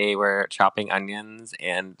time they were chopping onions,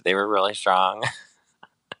 and they were really strong.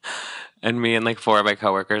 And me and like 4 of my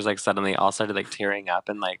coworkers like suddenly all started like tearing up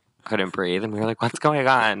and like couldn't breathe, and we were like, "What's going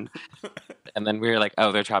on?" And then we were like,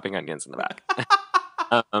 "Oh, they're chopping onions in the back."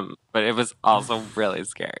 But it was also really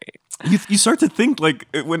scary. You start to think like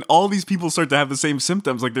when all these people start to have the same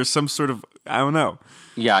symptoms, like there's some sort of, I don't know.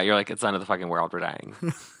 Yeah, you're like, it's the end of the fucking world. We're dying.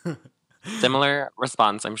 Similar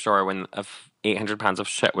response, I'm sure, when 800 pounds of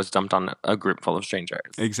shit was dumped on a group full of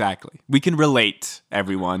strangers. Exactly. We can relate,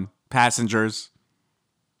 everyone. Passengers.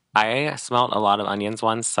 I smelled a lot of onions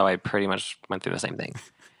once, so I pretty much went through the same thing.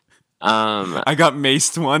 I got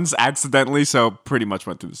maced once accidentally, so pretty much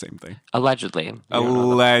went through the same thing. Allegedly. You don't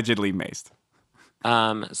know Allegedly maced.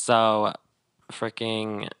 So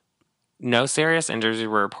freaking no serious injuries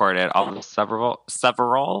were reported, although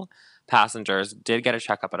several passengers did get a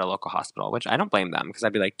checkup at a local hospital, which I don't blame them because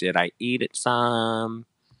I'd be like, did I eat some?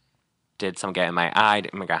 Did some get in my eye?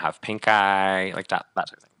 Am I gonna have pink eye? Like that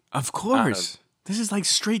type of thing. Of course. This is like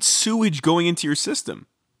straight sewage going into your system.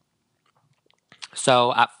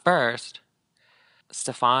 So at first,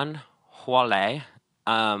 Stefan Huole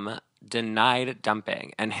denied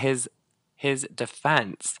dumping, and his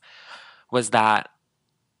defense was that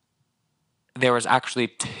there was actually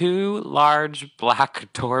 2 large black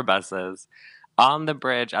tour buses on the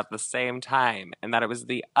bridge at the same time, and that it was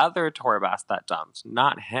the other tour bus that dumped,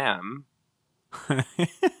 not him.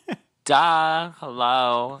 Duh.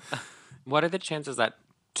 Hello. What are the chances that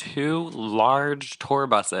 2 large tour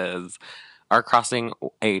buses are crossing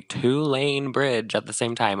a 2-lane bridge at the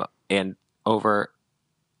same time and over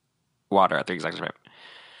water at the exact same time?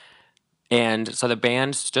 And so the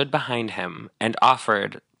band stood behind him and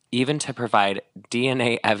offered even to provide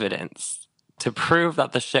DNA evidence to prove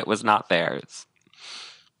that the shit was not theirs,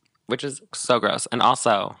 which is so gross. And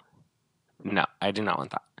also, no, I do not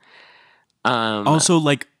want that. Also,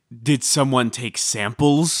 like, did someone take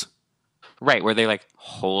samples? Right, were they like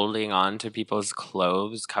holding on to people's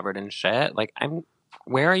clothes covered in shit? Like,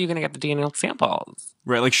 where are you going to get the DNA samples?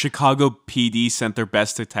 Right, like Chicago PD sent their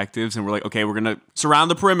best detectives and we're like, okay, we're going to surround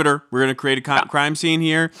the perimeter. We're going to create a crime scene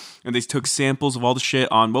here. And they took samples of all the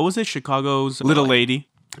shit on, what was it, Chicago's Little Lady.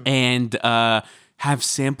 And have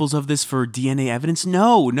samples of this for DNA evidence?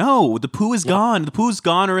 No, the poo is gone. The poo is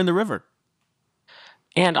gone or in the river.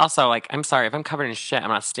 And also, like, I'm sorry, if I'm covered in shit, I'm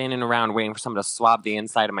not standing around waiting for someone to swab the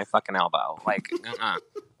inside of my fucking elbow. Like,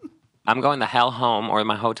 I'm going the hell home or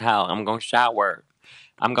my hotel. I'm going to shower.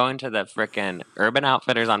 I'm going to the frickin' Urban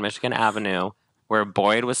Outfitters on Michigan Avenue where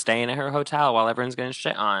Boyd was staying at her hotel while everyone's getting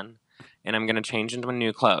shit on. And I'm going to change into my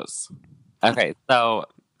new clothes. Okay, so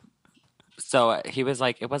he was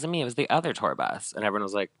like, it wasn't me, it was the other tour bus. And everyone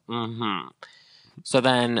was like, mm-hmm. So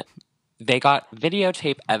then they got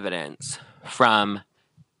videotape evidence from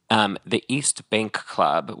the East Bank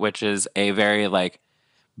Club, which is a very like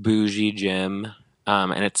bougie gym,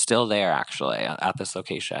 and it's still there actually at this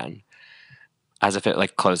location, as if it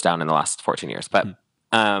like closed down in the last 14 years. But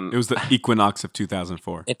it was the equinox of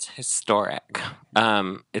 2004. It's historic.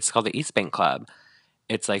 It's called the East Bank Club.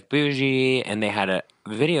 It's like bougie, and they had a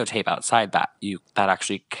videotape outside that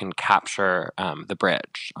actually can capture the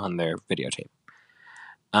bridge on their videotape.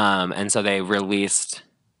 And so they released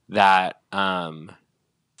that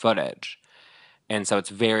footage. And so it's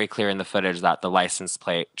very clear in the footage that the license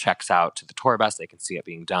plate checks out to the tour bus. They can see it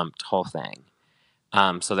being dumped, whole thing.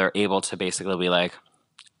 So they're able to basically be like,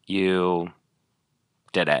 you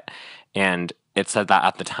did it. And it said that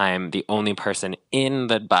at the time, the only person in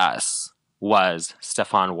the bus was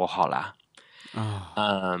Stefan Wohola.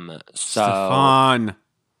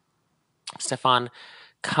 Stefan,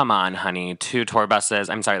 come on, honey. 2 tour buses.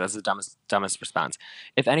 I'm sorry, that's the dumbest response.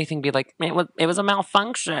 If anything, be like, it was a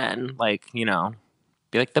malfunction. Like, you know,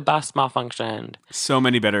 be like, the bus malfunctioned. So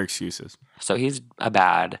many better excuses. So he's a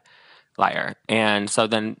bad liar. And so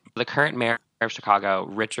then the current mayor of Chicago,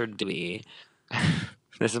 Richard Dewey,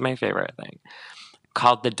 this is my favorite thing,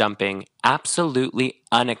 called the dumping absolutely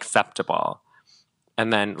unacceptable.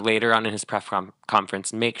 And then later on in his press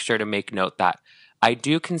conference, make sure to make note that I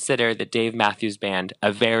do consider the Dave Matthews Band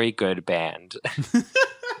a very good band.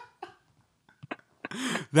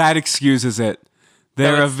 That excuses it.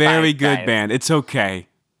 They're a very good band. It's okay.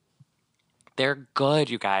 They're good,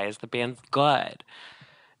 you guys. The band's good.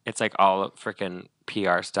 It's like all a freaking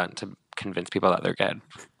PR stunt to convince people that they're good.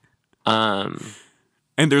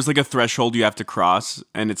 And there's like a threshold you have to cross.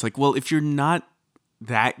 And it's like, well, if you're not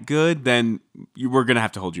that good, then we're going to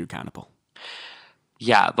have to hold you accountable.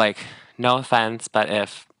 Yeah, like, no offense, but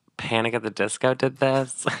if Panic at the Disco did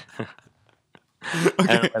this,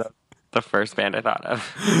 okay. The first band I thought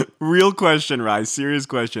of. Real question, Rise. Serious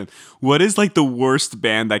question. What is like the worst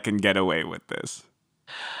band that can get away with this?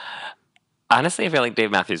 Honestly, I feel like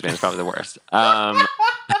Dave Matthews Band is probably the worst. I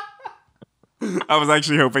was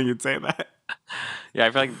actually hoping you'd say that. Yeah,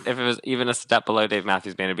 I feel like if it was even a step below Dave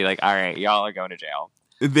Matthews Band, it'd be like, all right, y'all are going to jail.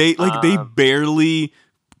 They barely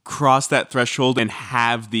cross that threshold and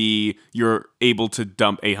have you're able to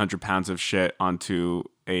dump 800 pounds of shit onto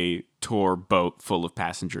a tour boat full of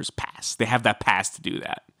passengers pass. They have that pass to do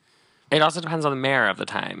that. It also depends on the mayor of the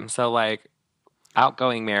time. So, like,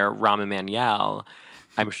 outgoing mayor Rahm Emanuel,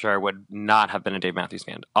 I'm sure, would not have been a Dave Matthews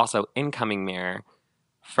Band. Also, incoming mayor,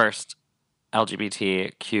 first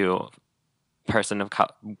LGBTQ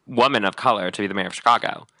woman of color to be the mayor of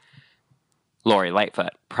Chicago. Lori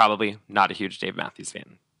Lightfoot, probably not a huge Dave Matthews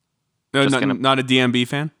fan. Not a DMB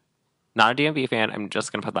fan? Not a DMV fan. I'm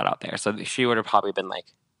just going to put that out there. So she would have probably been like,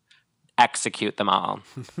 execute them all.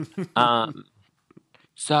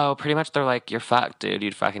 So pretty much they're like, you're fucked, dude.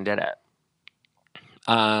 You fucking did it.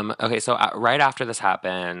 Okay, so right after this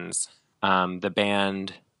happens, the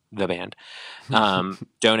band donates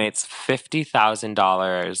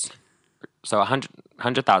 $50,000. So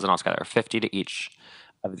 100,000 altogether, 50 to each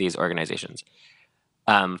of these organizations.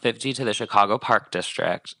 50 to the Chicago Park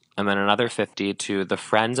District, and then another 50 to the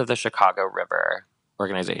Friends of the Chicago River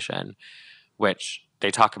organization, which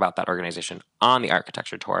they talk about that organization on the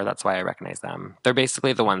architecture tour. That's why I recognize them. They're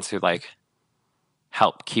basically the ones who like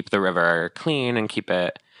help keep the river clean and keep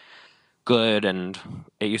it good. And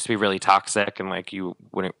it used to be really toxic, and like you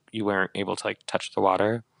weren't able to like touch the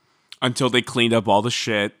water until they cleaned up all the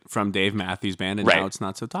shit from Dave Matthews Band, and now it's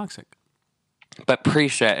not so toxic. But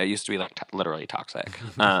pre-shit, it used to be like literally toxic.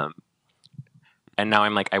 And now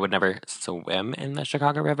I'm like, I would never swim in the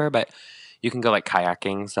Chicago River, but you can go like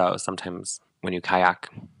kayaking. So sometimes when you kayak,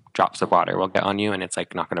 drops of water will get on you, and it's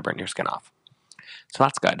like not going to burn your skin off. So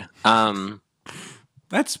that's good.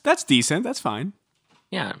 That's decent. That's fine.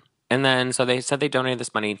 Yeah. And then so they said they donated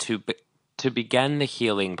this money to begin the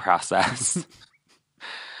healing process.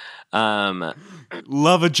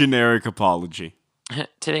 Love a generic apology.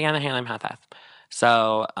 To begin the healing process.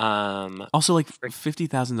 So, also, like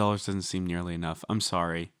 $50,000 doesn't seem nearly enough. I'm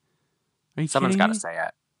sorry. Are you someone's got to say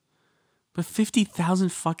it. But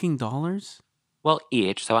 $50,000 fucking dollars? Well,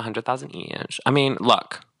 each, so 100,000 each. I mean,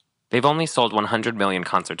 look, they've only sold 100 million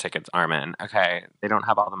concert tickets, Armin. Okay, they don't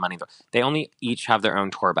have all the money. They only each have their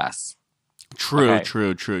own tour bus. True.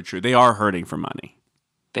 They are hurting for money.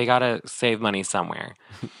 They gotta save money somewhere.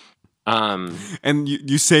 And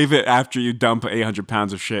you save it after you dump 800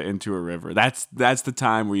 pounds of shit into a river. That's the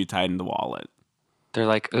time where you tighten the wallet. They're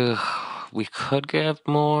like, ugh, we could give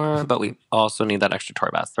more, but we also need that extra tour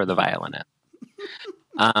bus for the violinist.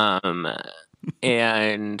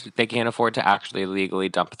 And they can't afford to actually legally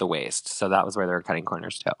dump the waste. So that was where they were cutting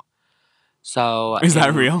corners too. So is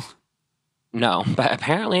that real? No, but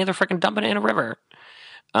apparently they're freaking dumping it in a river.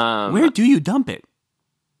 Where do you dump it?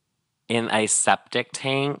 In a septic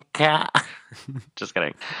tank. Just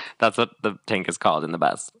kidding. That's what the tank is called in the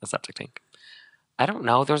bus, a septic tank. I don't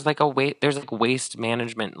know. There's like waste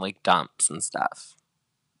management like dumps and stuff.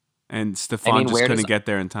 And Stefan just couldn't get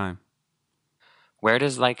there in time. Where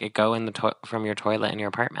does like it go in the from your toilet in your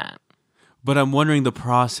apartment? But I'm wondering the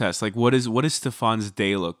process. Like, what does Stefan's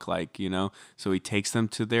day look like? You know, so he takes them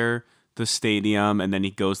to the stadium, and then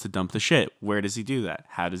he goes to dump the shit. Where does he do that?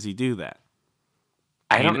 How does he do that?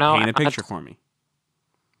 I don't know. Paint a picture for me.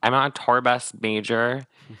 I'm not a tour bus major,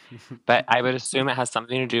 but I would assume it has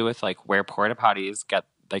something to do with like where porta potties get.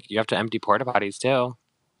 Like you have to empty porta potties too.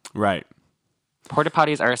 Right. Porta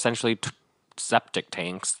potties are essentially septic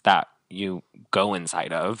tanks that you go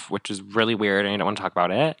inside of, which is really weird, and I don't want to talk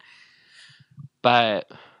about it.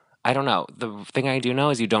 But I don't know. The thing I do know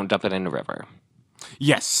is you don't dump it in a river.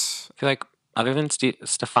 Yes. I feel like other than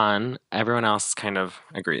Stefan, everyone else kind of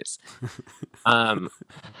agrees.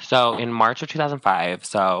 So in March of 2005,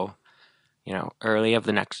 so, early of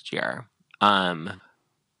the next year, so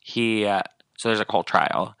there's a whole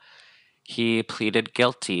trial. He pleaded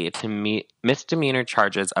guilty to misdemeanor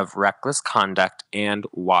charges of reckless conduct and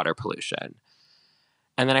water pollution.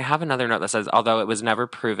 And then I have another note that says, although it was never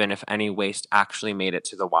proven if any waste actually made it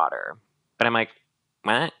to the water. But I'm like,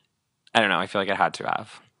 what? I don't know. I feel like it had to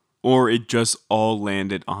have. Or it just all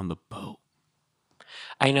landed on the boat.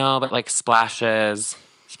 I know, but like splashes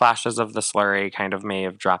of the slurry kind of may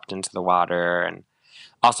have dropped into the water. And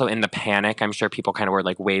also in the panic, I'm sure people kind of were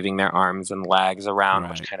like waving their arms and legs around,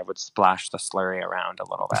 which kind of would splash the slurry around a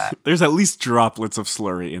little bit. There's at least droplets of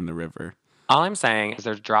slurry in the river. All I'm saying is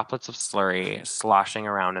there's droplets of slurry sloshing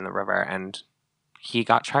around in the river, and he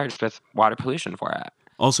got charged with water pollution for it.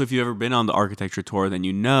 Also, if you've ever been on the architecture tour, then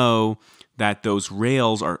you know that those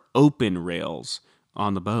rails are open rails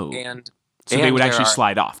on the boat. So they would actually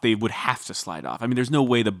slide off. They would have to slide off. I mean, there's no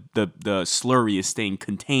way the slurry is staying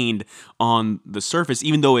contained on the surface,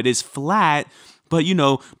 even though it is flat. But,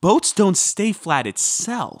 boats don't stay flat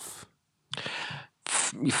itself.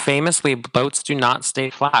 Famously, boats do not stay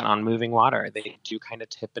flat on moving water. They do kind of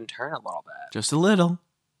tip and turn a little bit. Just a little,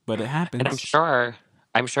 but it happens. And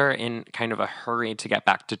I'm sure in kind of a hurry to get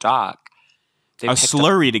back to dock. A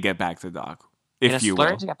slurry to get back to dock, if you will. A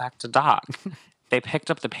slurry to get back to dock. They picked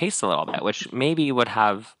up the pace a little bit, which maybe would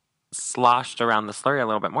have sloshed around the slurry a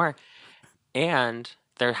little bit more. And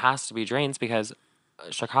there has to be drains because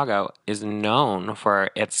Chicago is known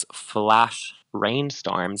for its flash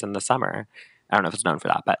rainstorms in the summer. I don't know if it's known for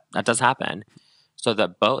that, but that does happen. So the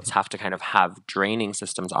boats have to kind of have draining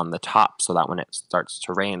systems on the top so that when it starts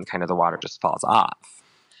to rain, kind of the water just falls off.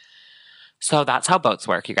 So that's how boats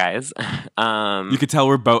work, you guys. You could tell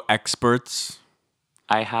we're boat experts.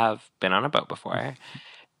 I have been on a boat before.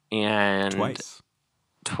 And Twice.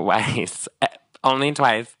 Only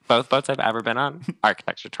twice. Both boats I've ever been on,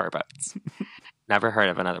 architecture tour boats. Never heard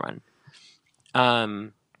of another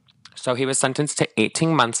one. So he was sentenced to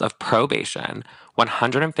 18 months of probation,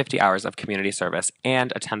 150 hours of community service,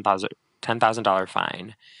 and a $10,000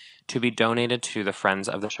 fine to be donated to the Friends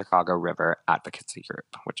of the Chicago River Advocacy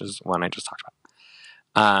Group, which is one I just talked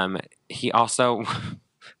about. He also,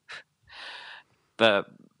 the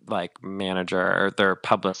manager or their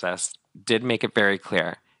publicist did make it very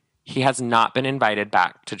clear he has not been invited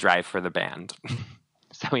back to drive for the band.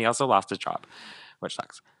 So he also lost his job, which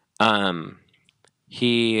sucks.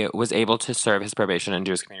 He was able to serve his probation and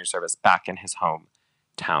do his community service back in his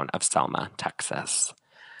hometown of Selma, Texas.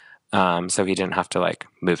 So he didn't have to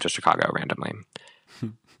move to Chicago randomly.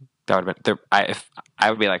 That would have been I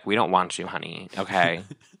would be like, we don't want you, honey. Okay,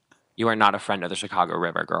 you are not a friend of the Chicago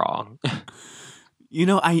River, girl.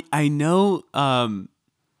 I know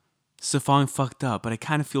Stefan fucked up, but I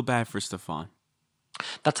kind of feel bad for Stefan.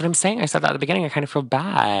 That's what I'm saying. I said that at the beginning. I kind of feel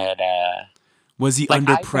bad. Was he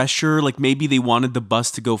under pressure? Maybe they wanted the bus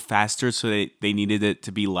to go faster, so they needed it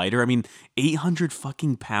to be lighter. I mean, 800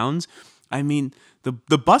 fucking pounds. I mean,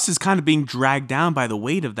 the bus is kind of being dragged down by the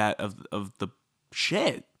weight of that of the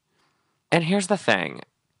shit. And here's the thing.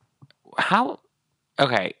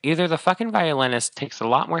 Okay, either the fucking violinist takes a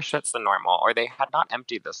lot more shits than normal, or they had not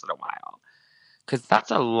emptied this in a while. Because that's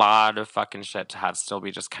a lot of fucking shit to have still be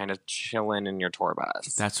just kind of chilling in your tour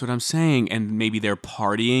bus. That's what I'm saying. And maybe they're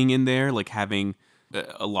partying in there, having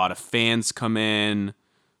a lot of fans come in.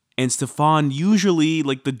 And Stefan, usually,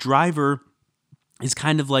 the driver is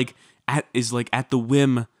kind of at the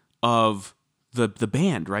whim of the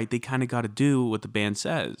band, right? They kind of got to do what the band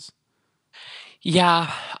says.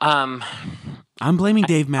 Yeah. I'm blaming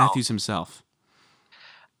Dave Matthews himself.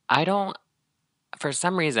 I don't, for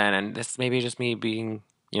some reason, and this may be just me being,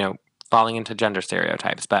 falling into gender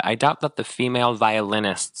stereotypes, but I doubt that the female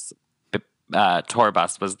violinist's tour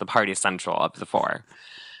bus was the party central of the four.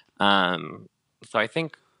 So I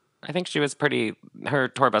think she was her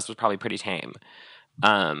tour bus was probably pretty tame.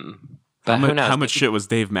 But who knows? How much shit was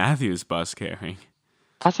Dave Matthews' bus carrying?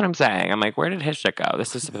 That's what I'm saying. I'm like, where did his shit go?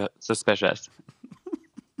 This is suspicious.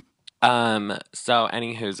 So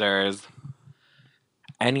any Hoosers.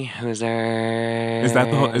 Is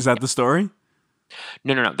that the story?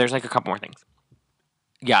 No. There's a couple more things.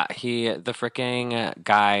 Yeah, the freaking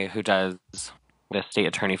guy who does the state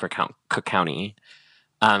attorney for Cook County,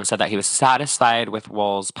 said that he was satisfied with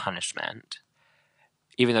Wool's punishment,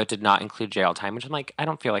 even though it did not include jail time, which I'm like, I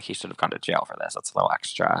don't feel like he should have gone to jail for this. That's a little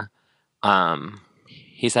extra.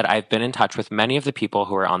 He said, I've been in touch with many of the people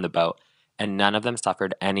who were on the boat, and none of them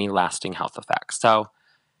suffered any lasting health effects. So,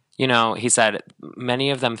 he said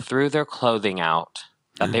many of them threw their clothing out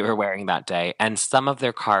that they were wearing that day, and some of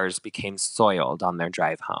their cars became soiled on their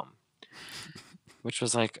drive home, which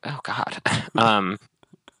was like, oh, God.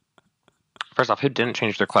 First off, who didn't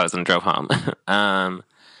change their clothes and drove home?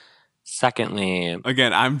 Secondly...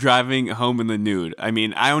 Again, I'm driving home in the nude. I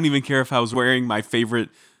mean, I don't even care if I was wearing my favorite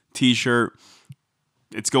T-shirt.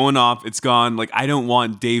 It's going off. It's gone. I don't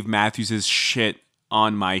want Dave Matthews' shit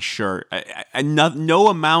on my shirt. No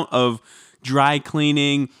amount of dry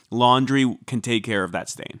cleaning, laundry can take care of that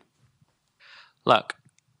stain. Look,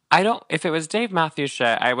 if it was Dave Matthews'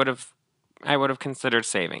 shit, I would have considered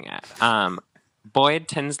saving it. Boyd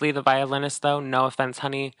Tinsley, the violinist, though, no offense,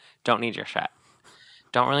 honey, don't need your shit.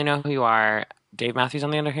 Don't really know who you are. Dave Matthews,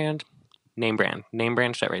 on the other hand, name brand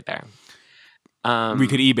shit right there. We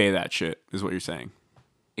could eBay that shit, is what you're saying.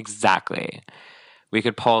 Exactly. We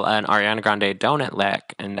could pull an Ariana Grande donut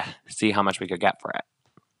lick and see how much we could get for it.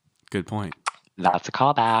 Good point. That's a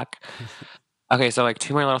callback. Okay, so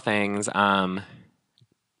 2 more little things.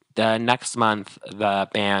 The next month, the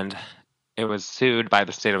band, it was sued by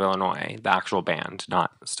the state of Illinois, the actual band,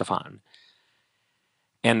 not Stefan.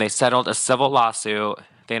 And they settled a civil lawsuit.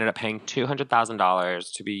 They ended up paying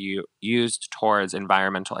 $200,000 to be used towards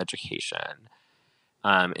environmental education.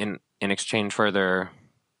 In exchange for their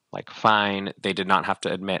fine, they did not have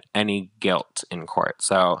to admit any guilt in court.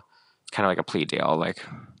 So it's kind of like a plea deal.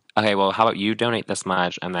 Okay, well, how about you donate this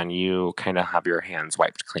much, and then you kind of have your hands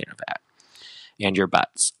wiped clean of it. And your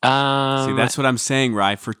butts. See, that's what I'm saying,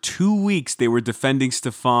 Rye. For 2 weeks, they were defending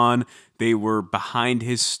Stefan. They were behind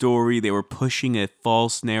his story. They were pushing a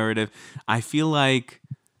false narrative. I feel like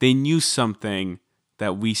they knew something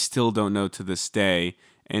that we still don't know to this day.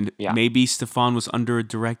 And Yeah. maybe Stefan was under a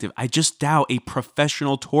directive. I just doubt a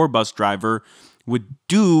professional tour bus driver would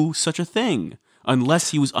do such a thing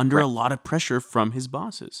unless he was under Right. a lot of pressure from his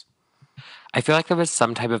bosses. I feel like there was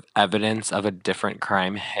some type of evidence of a different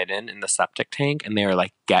crime hidden in the septic tank, and they were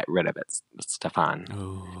like, get rid of it, Stefan.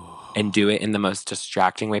 And do it in the most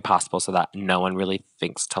distracting way possible so that no one really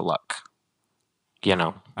thinks to look. You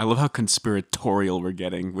know? I love how conspiratorial we're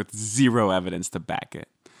getting with zero evidence to back it.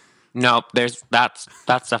 No, that's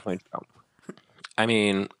definitely true. I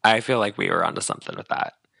mean, I feel like we were onto something with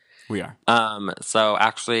that. We are. So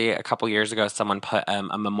actually, a couple years ago, someone put a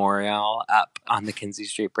memorial up on the Kinsey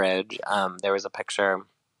Street Bridge. There was a picture.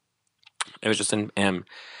 It was just on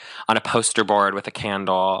a poster board with a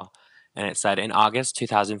candle, and it said, "In August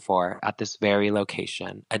 2004, at this very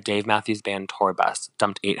location, a Dave Matthews Band tour bus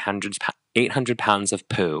dumped 800 pounds of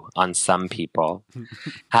poo on some people.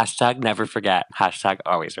 Hashtag never forget. Hashtag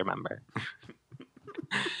always remember."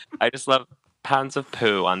 I just love pounds of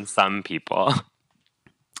poo on some people.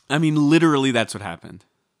 I mean, literally, that's what happened.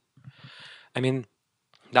 I mean,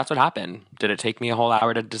 that's what happened. Did it take me a whole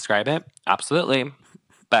hour to describe it? Absolutely.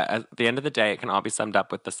 But at the end of the day, it can all be summed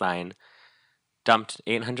up with the sign, dumped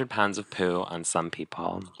 800 pounds of poo on some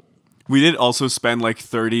people. We did also spend like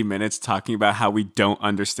 30 minutes talking about how we don't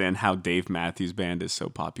understand how Dave Matthews Band is so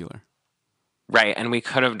popular. Right, and we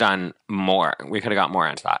could have done more. We could have got more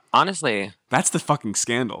into that. Honestly, That's the fucking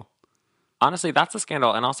scandal. that's a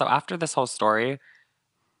scandal. And also, after this whole story,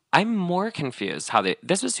 I'm more confused how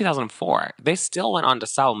this was 2004. They still went on to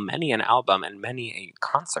sell many an album and many a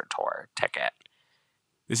concert tour ticket.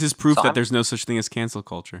 This is proof So that there's no such thing as cancel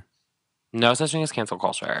culture. No such thing as cancel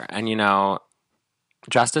culture. And,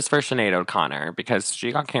 justice for Sinead O'Connor, because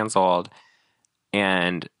she got canceled.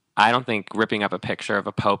 And I don't think ripping up a picture of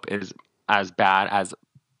a pope is as bad as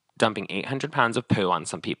dumping 800 pounds of poo on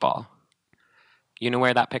some people. You know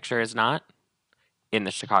where that picture is not? In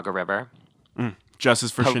the Chicago River.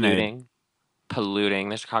 Justice for Sinead. Polluting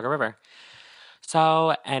the Chicago River.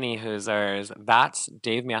 So, any Hoosers, that's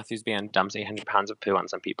Dave Matthews Band dumps 800 pounds of poo on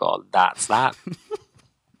some people. That's that.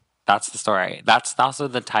 That's the story. That's also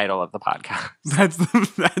the title of the podcast.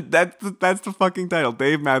 That's the fucking title.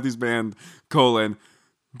 Dave Matthews Band,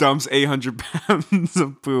 dumps 800 pounds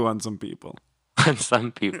of poo on some people. On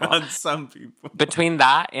some people. On some people. Between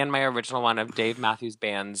that and my original one of Dave Matthews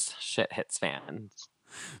Band's Shit Hits fans.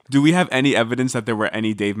 Do we have any evidence that there were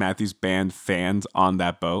any Dave Matthews Band fans on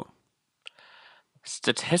that boat?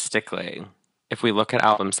 Statistically, if we look at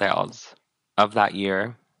album sales of that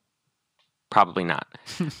year, probably not.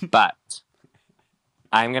 But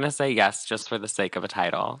I'm going to say yes just for the sake of a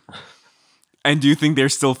title. And do you think they're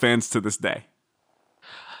still fans to this day?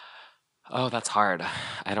 Oh, that's hard.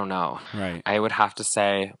 I don't know. Right. I would have to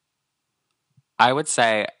say, I would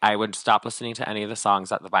stop listening to any of the songs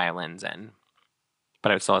that the violin's in,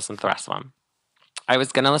 but I would still listen to the rest of them. I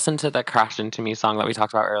was going to listen to the Crash Into Me song that we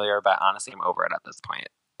talked about earlier, but honestly, I'm over it at this point,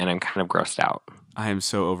 and I'm kind of grossed out. I am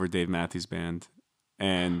so over Dave Matthews Band.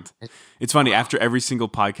 And it's funny, after every single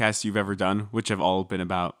podcast you've ever done, which have all been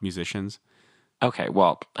about musicians. Okay,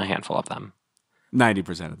 well, a handful of them.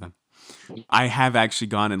 90% of them. I have actually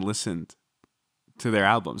gone and listened to their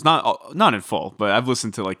albums. Not in full, but I've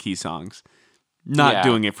listened to like key songs. Not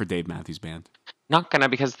doing it for Dave Matthews Band. Not gonna,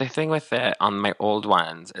 because the thing with it on my old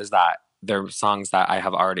ones is that they're songs that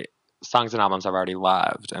songs and albums I've already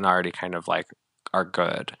loved and already kind of like are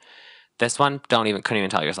good. This one couldn't even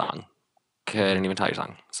tell you a song. Couldn't even tell you a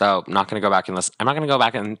song. So I'm not gonna go back and listen. I'm not gonna go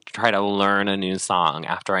back and try to learn a new song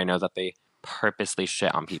after I know that they purposely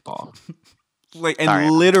shit on people.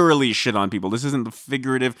 Literally shit on people. This isn't the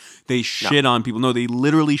figurative. They shit on people. No, they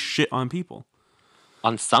literally shit on people.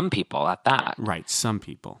 On some people at that. Right, some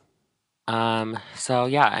people. So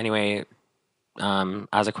yeah, anyway,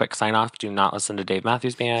 as a quick sign off, do not listen to Dave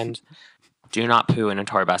Matthews Band. Do not poo in a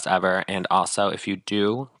tour bus ever. And also, if you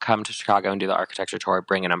do come to Chicago and do the architecture tour,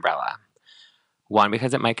 bring an umbrella. One,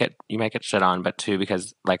 because you might get shit on, but two,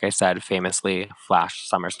 because like I said, famously flash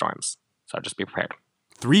summer storms. So just be prepared.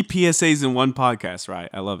 3 PSAs in one podcast, right?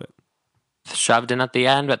 I love it. Shoved in at the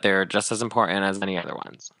end, but they're just as important as any other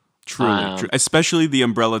ones. Truly, true. Especially the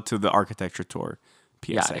umbrella to the architecture tour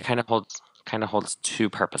PSA. Yeah, it kind of holds two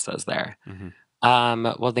purposes there.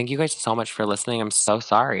 Mm-hmm. Well, thank you guys so much for listening. I'm so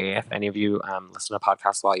sorry if any of you listen to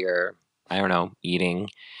podcasts while you're, I don't know, eating,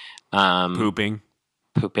 pooping.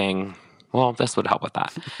 Well, this would help with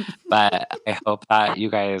that. But I hope that you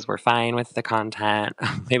guys were fine with the content.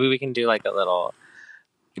 Maybe we can do like a little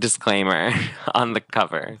disclaimer on the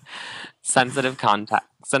cover. sensitive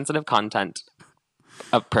content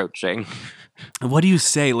approaching. What do you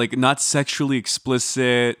say? Like, not sexually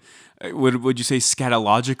explicit? Would you say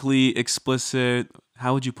scatologically explicit?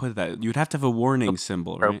 How would you put that? You'd have to have a warning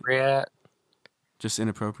symbol, right? Appropriate, Just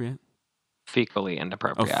inappropriate? fecally Oh,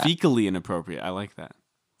 inappropriate. fecally inappropriate. I like that.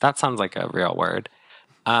 That sounds like a real word.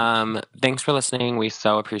 Thanks for listening. We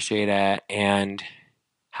so appreciate it. And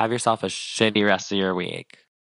have yourself a shitty rest of your week.